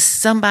kid is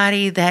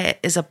somebody that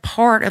is a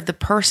part of the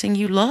person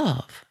you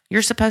love.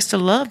 You're supposed to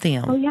love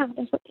them. Oh yeah,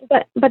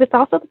 but it's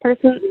also the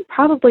person,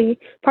 probably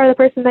part of the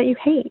person that you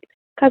hate.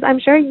 Because I'm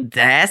sure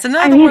that's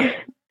another one.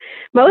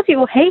 Most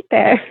people hate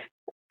their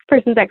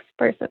person's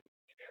ex-person.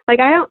 Like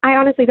I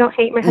honestly don't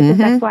hate my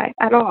husband's ex-wife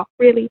at all.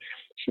 Really,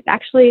 she's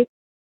actually,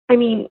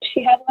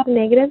 she has a lot of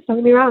negatives. Don't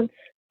get me wrong,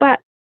 but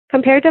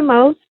compared to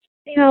most,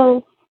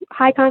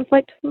 high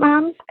conflict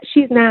moms,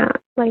 she's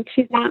not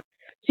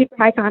super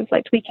high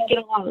conflict. We can get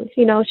along.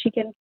 She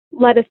can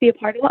let us be a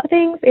part of a lot of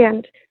things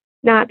and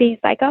not be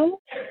psycho.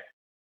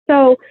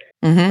 So,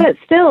 but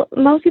still,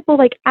 most people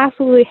like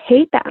absolutely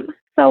hate them.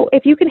 So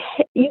if you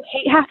you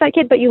hate half that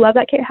kid, but you love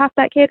that kid, half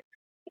that kid,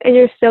 and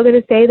you're still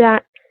going to say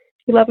that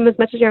you love them as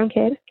much as your own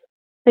kid,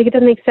 like it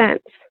doesn't make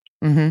sense.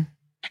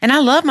 And I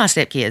love my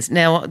stepkids.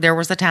 Now, there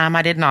was a time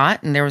I did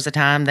not, and there was a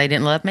time they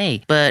didn't love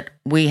me, but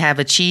we have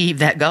achieved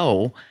that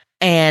goal,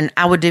 and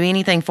I would do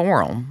anything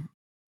for them.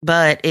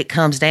 But it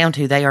comes down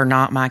to they are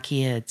not my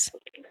kids,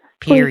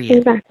 period.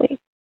 Exactly.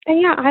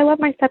 And yeah, I love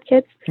my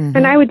stepkids,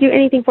 and I would do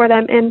anything for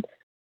them, and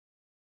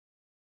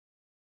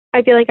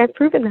I feel like I've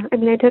proven that.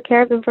 I took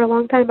care of them for a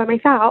long time by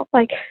myself.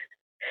 Like,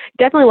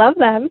 definitely love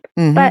them,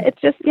 but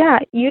it's just,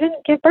 you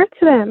didn't give birth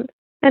to them,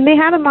 and they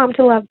had a mom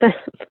to love them.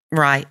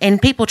 Right.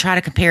 And people try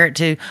to compare it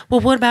to,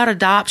 well, what about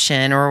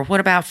adoption or what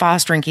about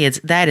fostering kids?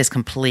 That is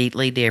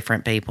completely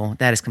different, people.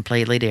 That is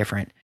completely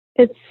different.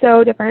 It's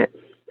so different.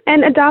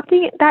 And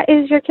adopting, that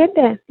is your kid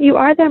then. You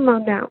are their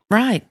mom now.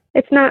 Right.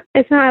 It's not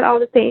at all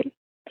the same.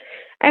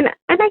 And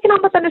I can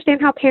almost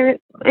understand how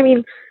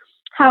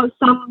how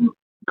some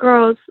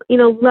girls,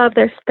 love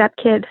their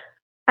stepkid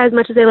as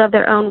much as they love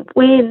their own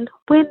when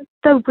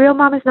the real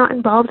mom is not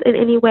involved in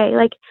any way.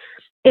 Like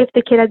if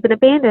the kid has been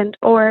abandoned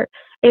or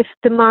if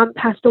the mom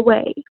passed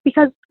away,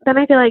 because then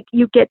I feel like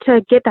you get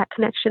that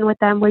connection with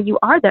them where you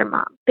are their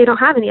mom. They don't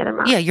have any other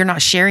mom. Yeah, you're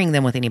not sharing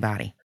them with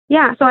anybody.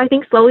 Yeah, so I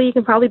think slowly you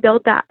can probably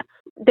build that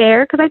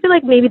there because I feel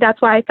like maybe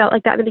that's why I felt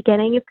like that in the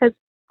beginning is because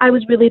I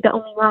was really the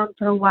only mom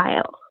for a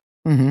while.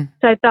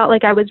 So I felt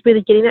like I was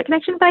really getting that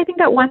connection. But I think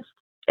that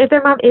if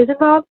their mom is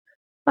involved,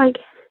 like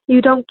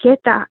you don't get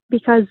that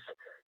because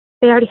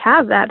they already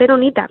have that. They don't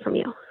need that from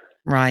you.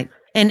 Right.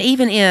 And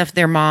even if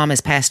their mom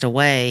has passed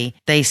away,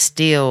 they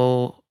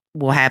still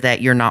will have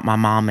that you're not my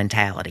mom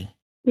mentality.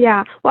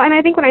 Yeah. Well, and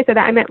I think when I said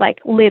that, I meant like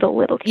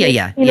little kids.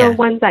 Yeah.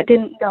 Ones that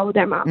didn't know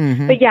their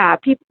mom. But yeah,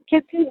 kids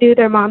who knew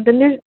their mom,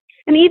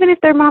 and even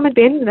if their mom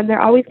abandoned them,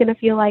 they're always going to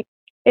feel like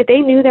if they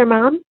knew their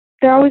mom,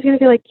 they're always going to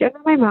feel like, you're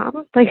not my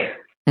mom. Like,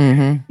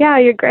 yeah,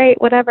 you're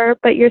great, whatever,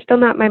 but you're still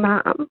not my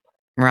mom.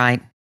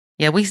 Right.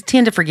 Yeah, we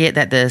tend to forget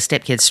that the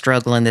stepkids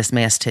struggle in this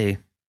mess too.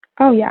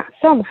 Oh, yeah,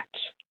 so much.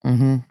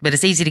 But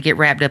it's easy to get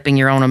wrapped up in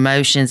your own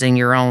emotions and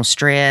your own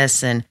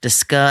stress and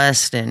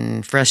disgust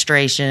and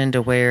frustration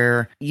to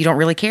where you don't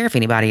really care if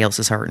anybody else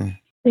is hurting.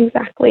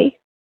 Exactly.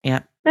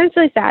 Yeah. And it's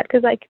really sad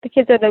because, like, the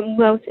kids are the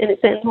most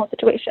innocent in the whole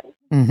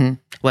situation.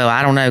 Well,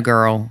 I don't know,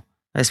 girl.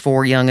 Those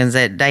 4 youngins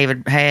that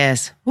David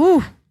has,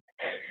 whew,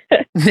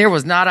 there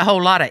was not a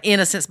whole lot of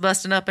innocence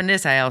busting up in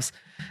this house.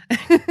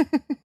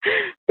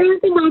 They're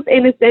the most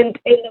innocent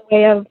in the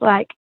way of,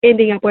 like,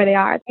 ending up where they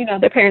are.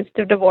 Their parents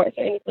to divorce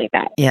or anything like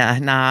that. Yeah,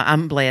 nah,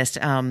 I'm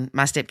blessed.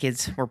 My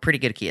stepkids were pretty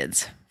good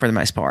kids for the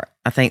most part.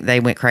 I think they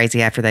went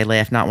crazy after they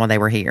left, not when they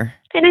were here.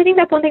 And I think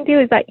that's one thing, too,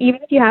 is that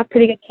even if you have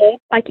pretty good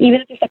kids, like,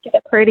 even if your stepkids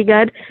are pretty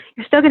good,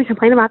 you're still going to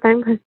complain about them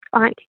because,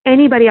 like,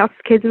 anybody else's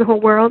kids in the whole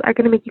world are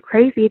going to make you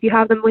crazy if you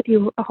have them with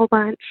you a whole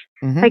bunch.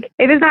 Like,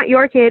 if it's not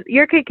your kid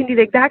can do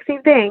the exact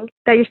same thing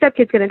that your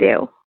stepkid's going to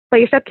do. But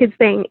your stepkid's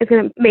thing is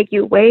going to make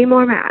you way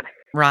more mad.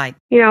 Right.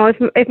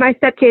 If my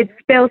stepkid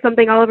spills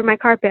something all over my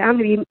carpet, I'm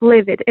going to be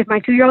livid. If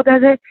my 2-year-old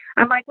does it,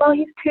 I'm like, well,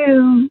 he's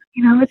 2.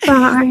 It's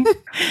fine.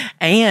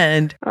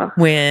 And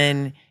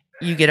when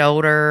you get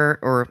older,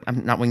 or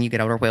not when you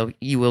get older, well,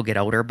 you will get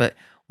older, but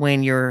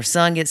when your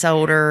son gets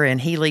older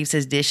and he leaves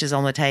his dishes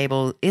on the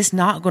table, it's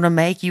not going to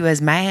make you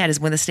as mad as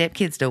when the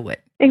stepkids do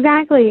it.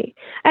 Exactly.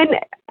 And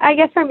I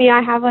guess for me,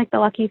 I have like the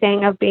lucky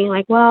thing of being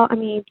like, well,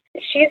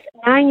 she's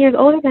 9 years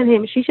older than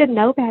him. She should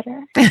know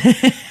better.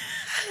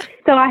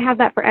 So I have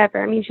that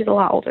forever. I mean, she's a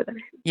lot older than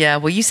him. Yeah.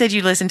 Well, you said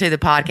you listened to the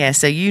podcast,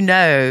 so you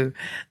know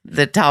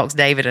the talks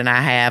David and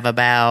I have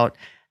about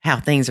how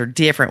things are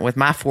different with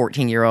my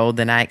 14-year-old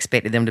than I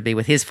expected them to be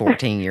with his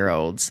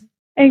 14-year-olds.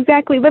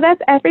 Exactly. But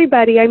that's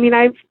everybody. I mean,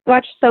 I've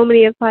watched so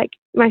many of like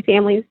my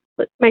family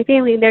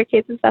and their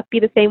kids and stuff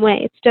be the same way.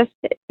 It's just,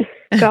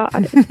 God,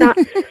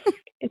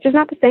 it's just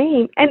not the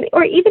same. And,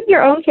 or even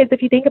your own kids,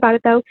 if you think about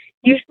it though,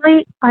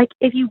 usually like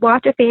if you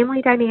watch a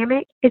family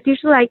dynamic, it's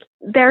usually like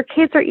their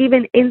kids are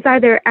even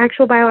inside their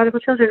actual biological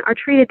children are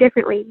treated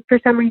differently for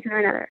some reason or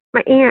another.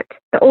 My aunt,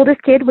 the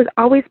oldest kid, was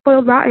always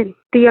spoiled rotten.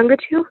 The younger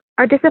two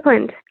are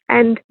disciplined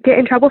and get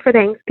in trouble for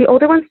things. The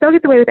older one still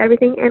gets away with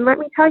everything. And let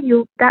me tell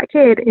you, that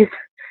kid is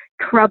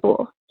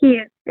trouble. He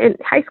is in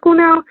high school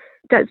now,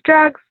 does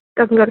drugs,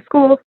 doesn't go to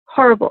school,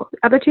 horrible. The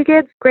other two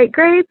kids, great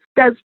grades,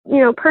 does,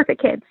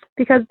 perfect kids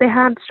because they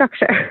have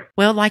structure.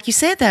 Well, like you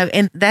said, though,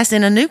 and that's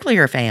in a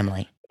nuclear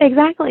family.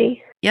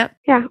 Exactly. Yep.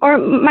 Yeah. Or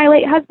my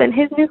late husband,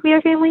 his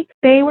nuclear family,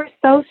 they were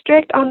so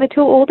strict on the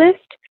two oldest,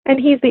 and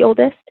he's the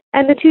oldest.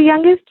 And the two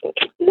youngest,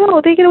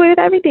 no, they get away with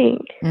everything.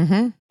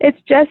 Mm-hmm.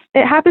 It's just,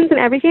 it happens in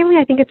every family.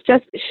 I think it's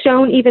just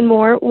shown even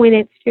more when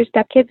it's your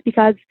stepkids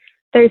because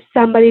there's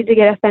somebody to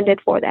get offended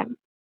for them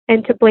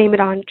and to blame it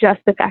on just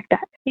the fact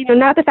that,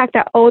 not the fact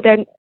that,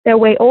 they're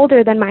way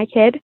older than my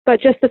kid, but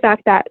just the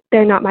fact that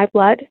they're not my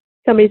blood.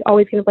 Somebody's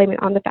always going to blame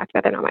it on the fact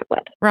that they're not my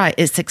blood. Right.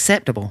 It's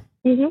acceptable.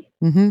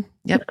 Mm-hmm. Mm-hmm.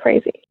 Yep. It's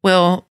crazy.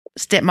 Well,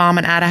 stepmom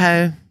in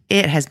Idaho,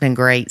 it has been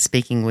great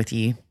speaking with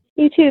you.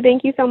 You too.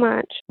 Thank you so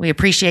much. We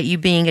appreciate you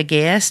being a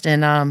guest,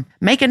 and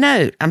make a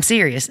note. I'm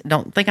serious.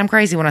 Don't think I'm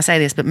crazy when I say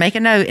this, but make a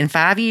note. In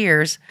 5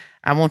 years,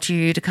 I want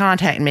you to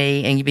contact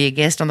me and you be a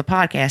guest on the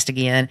podcast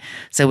again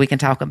so we can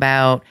talk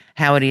about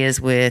how it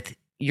is with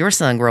your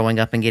son growing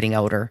up and getting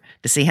older,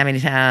 to see how many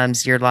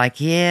times you're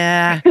like,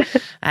 yeah,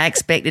 I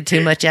expected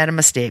too much out of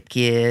my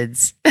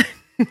stepkids.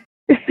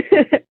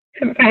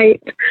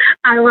 Right.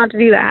 I want to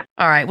do that.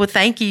 All right. Well,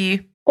 thank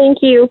you. Thank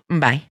you.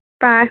 Bye.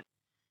 Bye.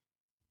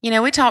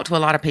 We talk to a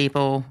lot of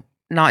people,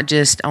 not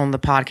just on the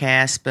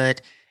podcast,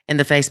 but in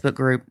the Facebook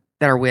group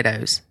that are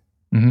widows.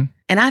 Mm-hmm.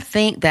 And I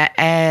think that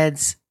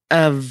adds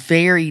a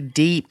very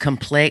deep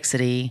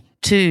complexity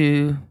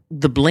to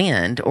the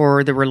blend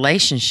or the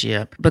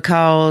relationship,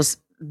 because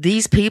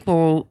these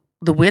people,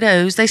 the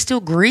widows, they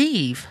still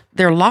grieve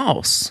their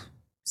loss.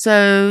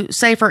 So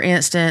say, for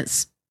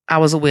instance, I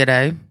was a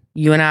widow.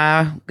 You and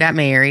I got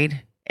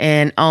married,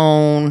 and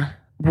on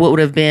what would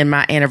have been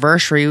my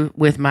anniversary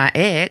with my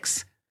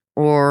ex,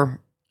 or...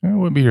 It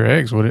wouldn't be your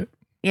ex, would it?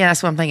 Yeah,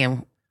 that's what I'm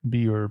thinking. Be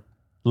your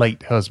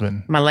late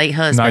husband. My late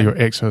husband. Not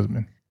your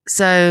ex-husband.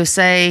 So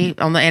say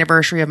on the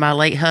anniversary of my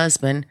late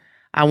husband,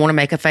 I want to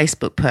make a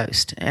Facebook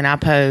post, and I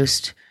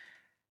post,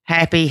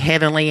 happy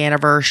heavenly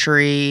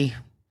anniversary,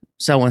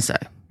 so-and-so.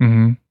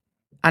 Mm-hmm.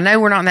 I know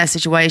we're not in that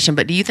situation,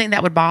 but do you think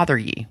that would bother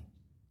you?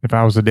 If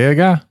I was a dead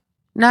guy?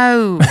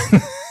 No.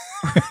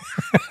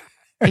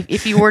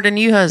 if you were the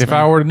new husband. If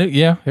I were the new,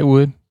 yeah, it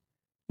would.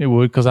 It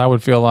would, because I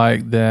would feel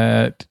like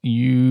that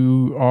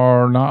you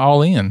are not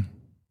all in.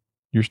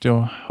 You're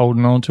still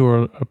holding on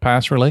to a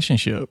past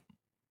relationship,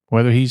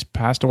 whether he's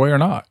passed away or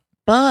not.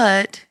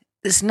 But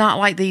it's not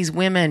like these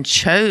women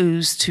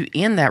chose to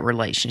end that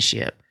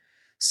relationship.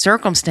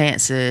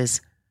 Circumstances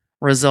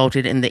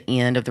resulted in the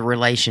end of the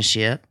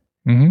relationship.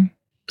 Mm-hmm.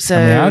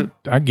 So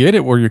I get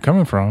it where you're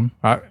coming from.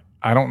 I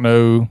don't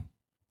know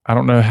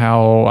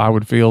how I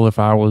would feel if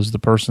I was the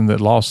person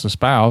that lost the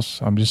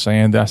spouse. I'm just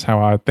saying that's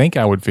how I think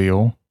I would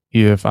feel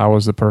if I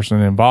was the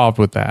person involved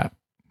with that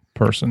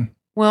person.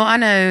 Well, I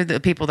know the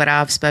people that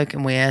I've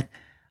spoken with,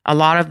 a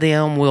lot of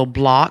them will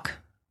block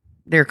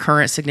their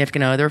current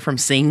significant other from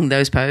seeing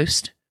those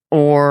posts,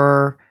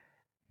 or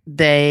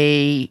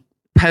they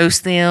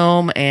post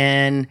them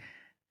and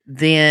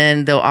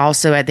then they'll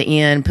also at the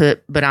end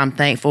put, but I'm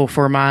thankful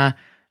for my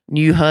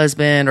new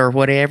husband or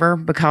whatever,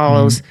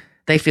 because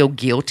they feel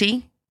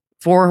guilty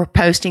for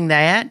posting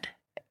that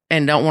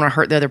and don't want to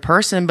hurt the other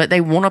person, but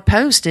they want to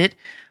post it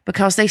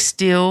because they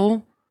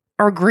still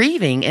are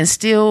grieving and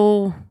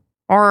still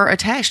are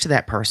attached to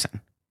that person.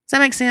 Does that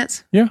make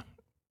sense? Yeah.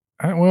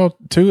 Well,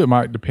 too, it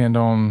might depend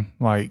on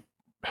like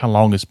how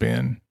long it's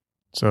been.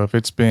 So if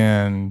it's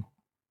been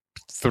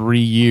 3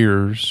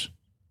 years,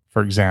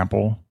 for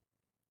example,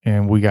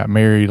 and we got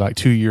married like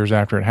 2 years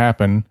after it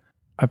happened,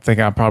 I think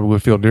I probably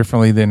would feel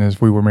differently than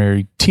if we were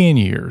married 10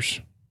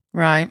 years.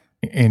 Right.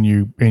 And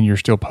you're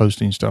still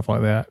posting stuff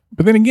like that.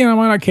 But then again, I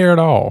might not care at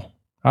all.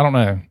 I don't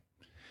know.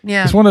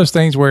 Yeah. It's one of those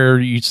things where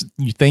you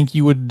think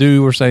you would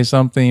do or say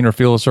something or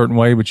feel a certain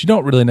way, but you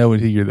don't really know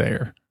until you're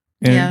there.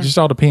 And it just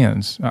all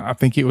depends. I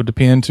think it would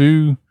depend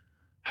too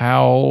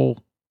how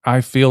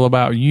I feel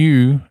about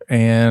you,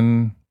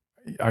 and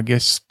I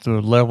guess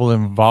the level of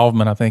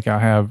involvement I think I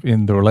have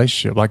in the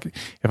relationship. Like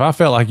if I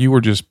felt like you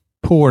were just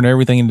pouring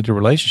everything into the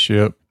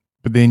relationship,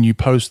 but then you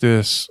post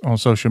this on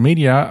social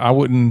media, I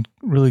wouldn't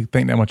really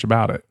think that much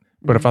about it.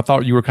 But if I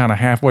thought you were kind of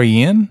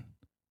halfway in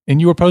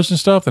and you were posting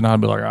stuff, then I'd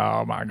be like,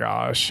 oh my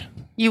gosh.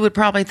 You would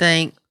probably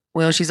think,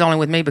 well, she's only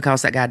with me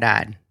because that guy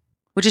died,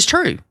 which is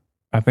true.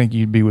 I think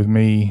you'd be with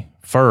me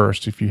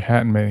first if you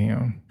hadn't met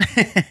him.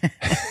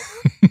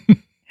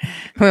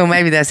 Well,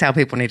 maybe that's how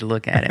people need to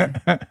look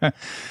at it.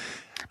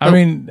 I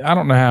mean, I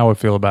don't know how I would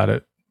feel about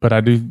it, but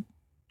I do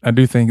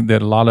think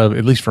that a lot of,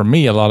 at least for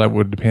me, a lot of it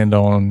would depend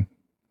on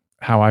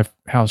how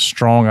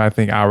strong I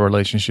think our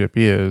relationship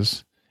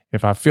is.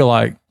 If I feel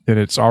like that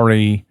it's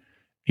already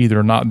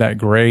either not that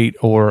great,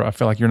 or I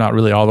feel like you're not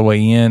really all the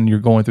way in, you're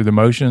going through the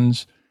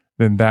motions,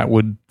 then that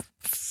would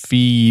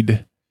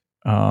feed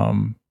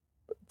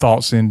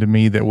thoughts into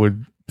me that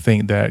would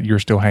think that you're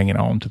still hanging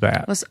on to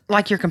that. It's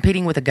like you're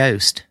competing with a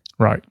ghost.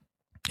 Right.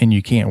 And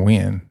you can't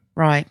win.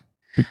 Right.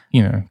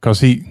 You know,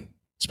 because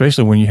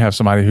especially when you have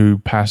somebody who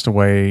passed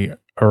away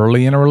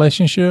early in a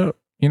relationship,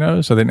 you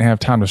know, so they didn't have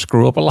time to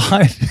screw up a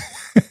lot.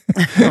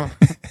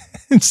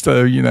 And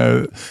so, you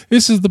know,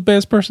 this is the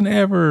best person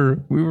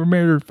ever. We were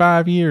married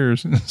 5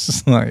 years. And it's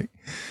just like,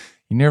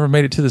 you never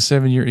made it to the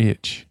 7-year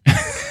itch.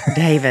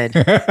 David,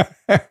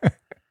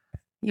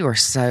 you are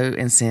so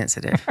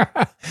insensitive.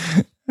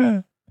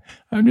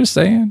 I'm just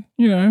saying,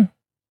 you know.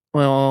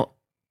 Well,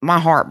 my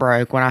heart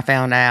broke when I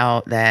found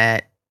out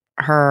that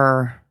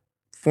her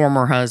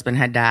former husband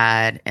had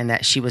died and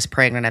that she was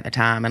pregnant at the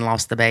time and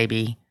lost the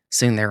baby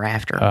soon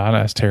thereafter.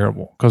 That's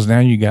terrible, because now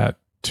you got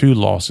 2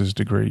 losses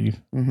to grieve.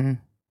 Mm-hmm.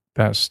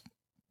 That's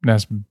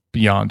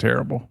beyond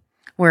terrible.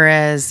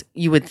 Whereas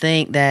you would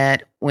think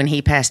that when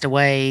he passed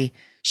away,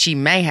 she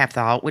may have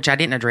thought, which I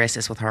didn't address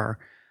this with her,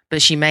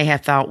 but she may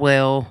have thought,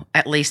 well,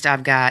 at least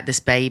I've got this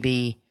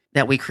baby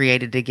that we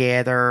created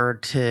together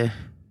to,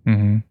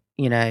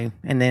 you know,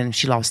 and then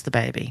she lost the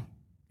baby.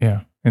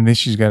 Yeah. And then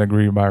she's got to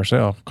grieve by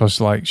herself, because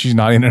like she's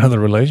not in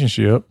another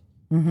relationship.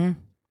 Mm-hmm.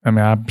 I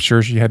mean, I'm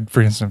sure she had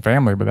friends and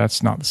family, but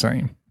that's not the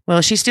same.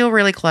 Well, she's still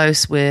really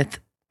close with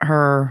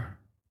her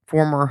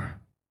former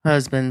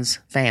husband's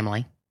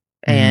family,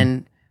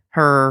 and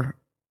her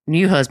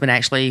new husband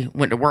actually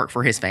went to work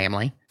for his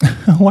family.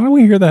 Why do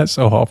we hear that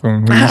so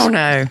often? I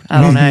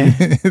don't know.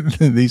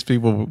 These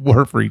people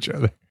work for each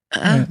other.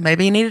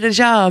 Maybe he needed a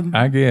job.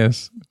 I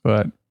guess.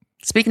 But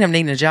speaking of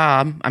needing a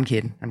job, I'm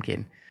kidding.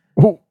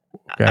 Ooh,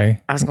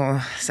 okay. I was going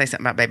to say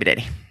something about baby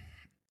daddy.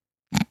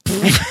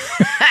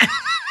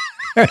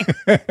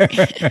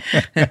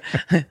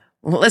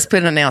 Well, let's put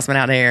an announcement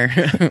out there.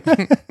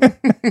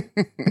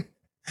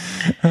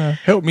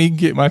 Help me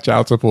get my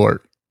child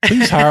support.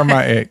 Please hire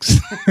my ex.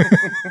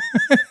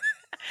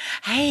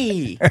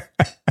 Hey,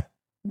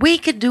 we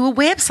could do a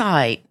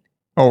website.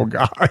 Oh,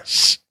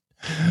 gosh.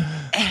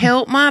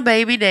 Help my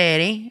baby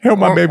daddy. Help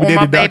my baby daddy. Or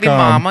my baby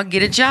mama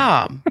get a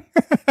job.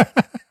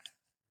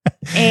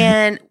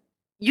 And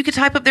you could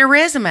type up their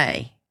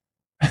resume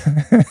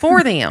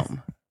for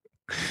them.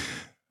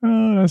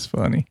 Oh, that's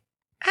funny.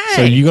 Hey.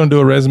 So you going to do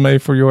a resume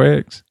for your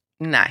ex?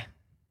 No.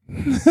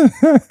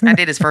 I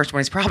did his first one.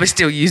 He's probably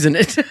still using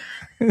it.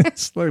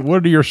 It's like,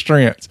 what are your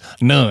strengths?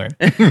 None.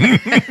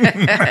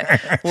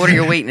 What are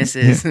your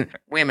weaknesses?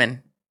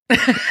 Women.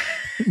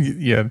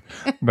 Yeah,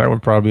 that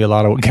would probably be a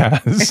lot of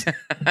guys.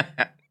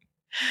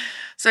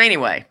 So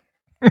anyway,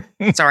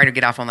 sorry to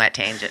get off on that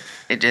tangent.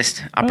 It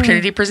just,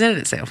 opportunity presented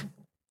itself.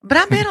 But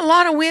I bet a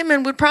lot of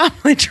women would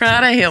probably try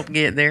to help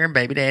get their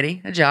baby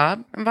daddy a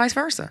job and vice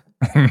versa.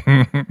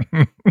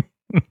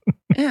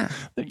 Yeah.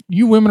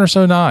 You women are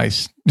so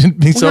nice.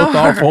 Be so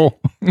thoughtful.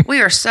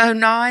 We are so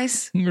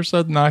nice. You're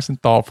so nice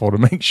and thoughtful to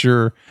make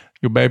sure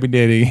your baby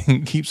daddy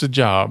keeps a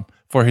job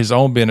for his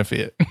own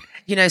benefit.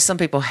 You know, some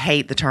people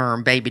hate the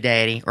term baby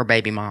daddy or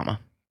baby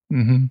mama.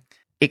 Mm-hmm.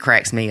 It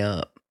cracks me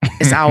up.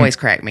 It's always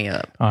cracked me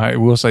up. All right,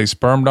 we'll say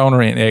sperm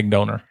donor and egg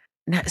donor.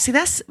 Now, see,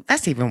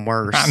 that's even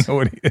worse. I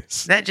know it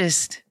is. That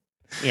just,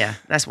 yeah,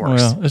 that's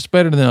worse. Well, it's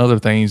better than other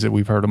things that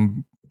we've heard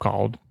them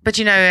called. But,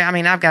 you know, I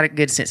mean, I've got a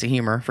good sense of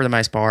humor for the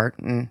most part.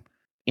 And,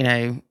 you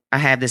know, I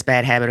have this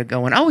bad habit of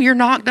going, oh, you're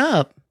knocked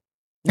up.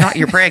 Not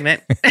you're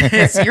pregnant.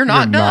 You're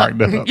knocked up.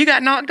 You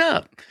got knocked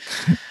up.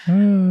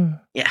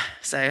 Yeah.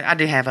 So I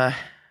do have a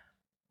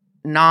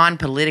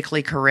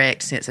non-politically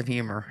correct sense of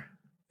humor.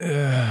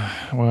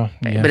 Well,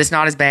 yeah. But it's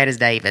not as bad as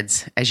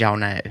David's, as y'all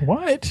know.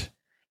 What?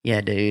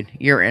 Yeah, dude.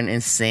 You're an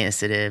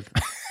insensitive,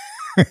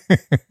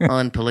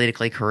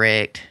 unpolitically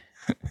correct.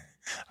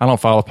 I don't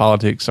follow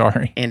politics,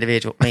 sorry.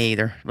 Individual. Me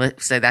either.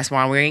 So that's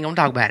why we ain't going to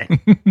talk about it.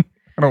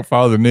 I don't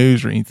follow the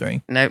news or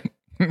anything. Nope.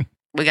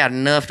 We got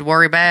enough to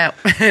worry about,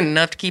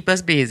 enough to keep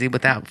us busy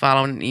without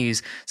following the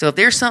news. So if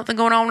there's something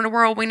going on in the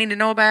world we need to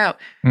know about,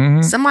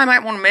 somebody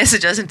might want to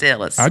message us and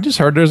tell us. I just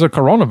heard there's a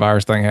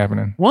coronavirus thing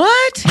happening.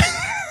 What?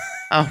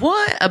 A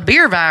what? A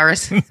beer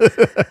virus?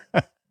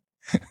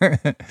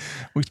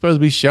 We're supposed to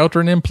be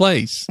sheltering in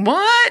place.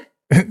 What?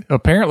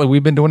 Apparently,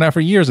 we've been doing that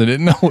for years and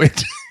didn't know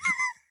it.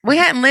 We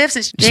hadn't left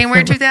since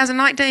January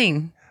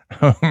 2019.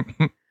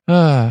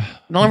 The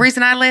only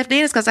reason I left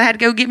in is because I had to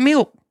go get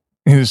milk.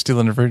 It was still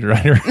in the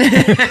refrigerator.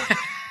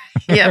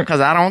 Yeah, because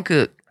I don't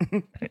cook.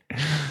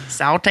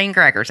 Saltine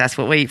crackers. That's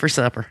what we eat for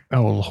supper.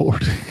 Oh,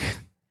 Lord.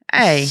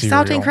 Hey,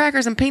 saltine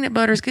crackers and peanut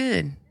butter is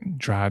good.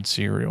 Dried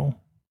cereal.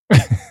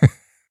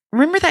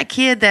 Remember that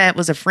kid that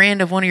was a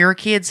friend of one of your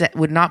kids that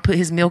would not put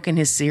his milk in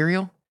his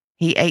cereal?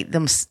 He ate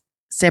them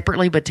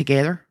separately but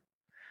together.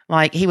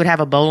 Like he would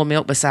have a bowl of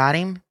milk beside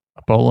him.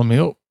 A bowl of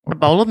milk? A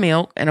bowl of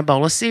milk and a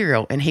bowl of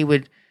cereal. And he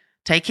would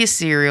take his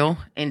cereal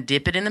and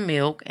dip it in the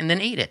milk and then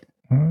eat it.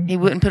 He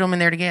wouldn't put them in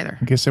there together.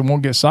 I guess it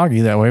won't get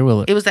soggy that way,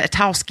 will it? It was that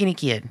tall, skinny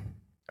kid.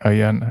 Oh,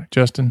 yeah.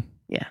 Justin?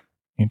 Yeah.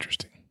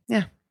 Interesting.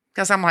 Yeah.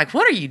 Because I'm like,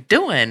 what are you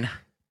doing?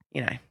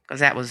 You know, because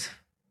that was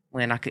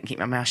when I couldn't keep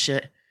my mouth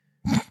shut.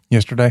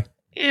 Yesterday?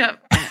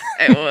 Yep.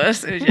 It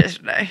was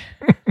yesterday.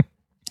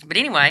 But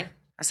anyway,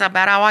 that's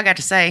about all I got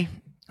to say.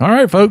 All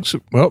right, folks.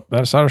 Well,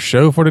 that's our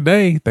show for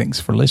today. Thanks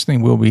for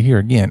listening. We'll be here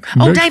again.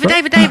 Oh,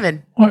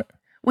 David. What?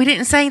 We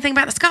didn't say anything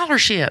about the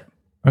scholarship.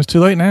 It's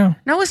too late now.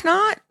 No, it's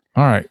not.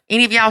 All right.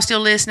 Any of y'all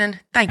still listening?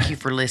 Thank you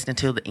for listening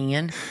till the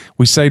end.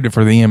 We saved it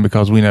for the end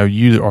because we know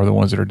you are the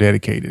ones that are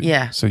dedicated.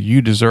 Yeah. So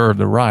you deserve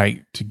the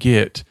right to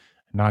get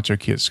Nacho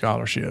Kids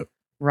Scholarship.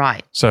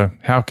 Right. So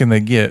how can they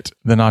get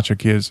the Nacho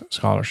Kids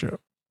Scholarship?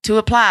 To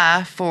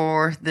apply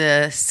for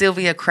the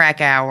Sylvia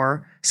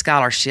Krakauer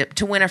Scholarship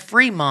to win a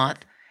free month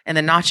in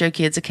the Nacho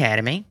Kids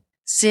Academy,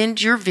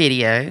 send your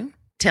video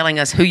telling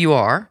us who you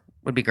are,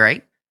 would be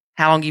great.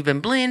 How long you've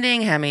been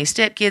blending, how many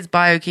stepkids,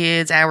 bio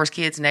kids, hours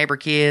kids, neighbor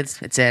kids,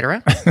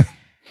 etc.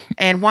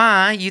 And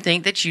why you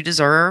think that you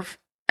deserve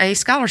a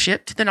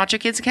scholarship to the Nacho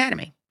Kids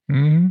Academy.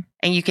 Mm-hmm.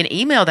 And you can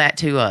email that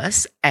to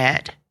us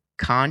at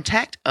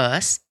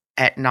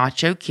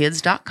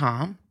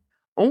contactus@nachokids.com,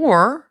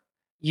 or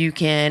you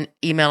can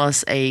email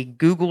us a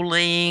Google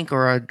link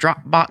or a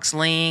Dropbox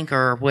link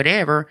or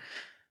whatever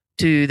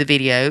to the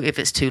video if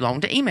it's too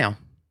long to email.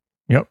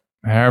 Yep.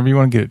 However you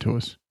want to get it to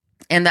us.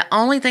 And the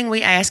only thing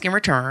we ask in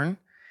return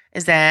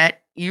is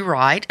that you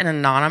write an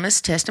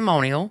anonymous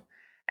testimonial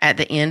at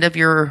the end of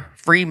your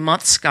free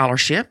month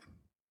scholarship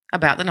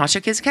about the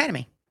Nacho Kids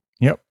Academy.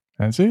 Yep.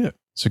 That's it.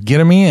 So get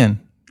them in.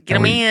 Get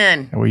them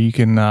in. That way you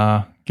can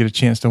get a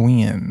chance to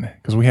win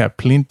because we have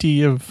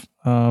plenty of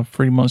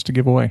free months to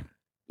give away.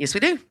 Yes, we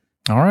do.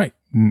 All right.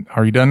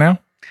 Are you done now?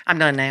 I'm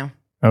done now.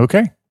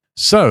 Okay.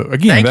 So,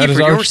 again, thank you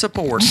for your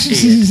support.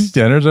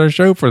 That is our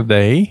show for the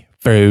day,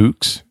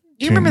 folks.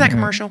 You remember that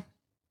commercial?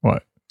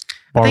 What?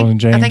 Bartles and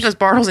James? I think it was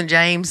Bartles and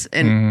James,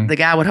 and the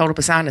guy would hold up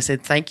a sign that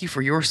said, "Thank you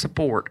for your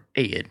support,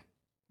 Ed."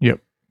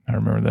 Yep. I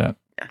remember that.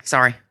 Yeah,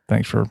 sorry.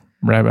 Thanks for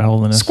rabbit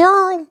holing us.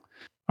 Squirrel.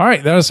 All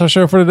right. That is our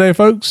show for today,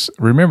 folks.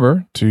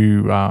 Remember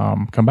to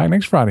come back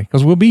next Friday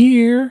because we'll be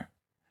here.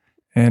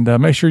 And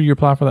make sure you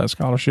apply for that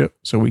scholarship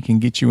so we can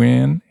get you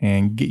in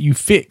and get you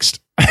fixed.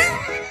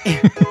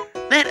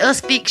 Let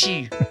us fix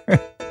you.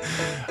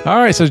 All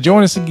right. So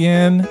join us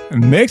again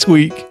next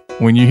week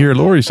when you hear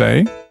Lori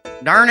say,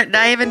 "Darn it,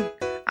 David.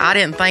 I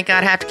didn't think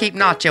I'd have to keep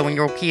nachoing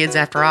your kids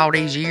after all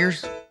these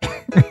years."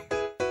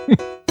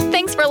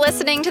 Thanks for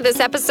listening to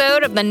this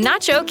episode of the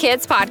Nacho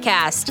Kids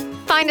Podcast.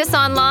 Find us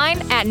online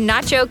at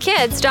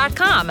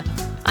nachokids.com.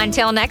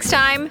 Until next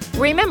time,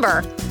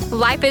 remember,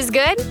 life is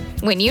good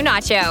when you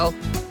nacho.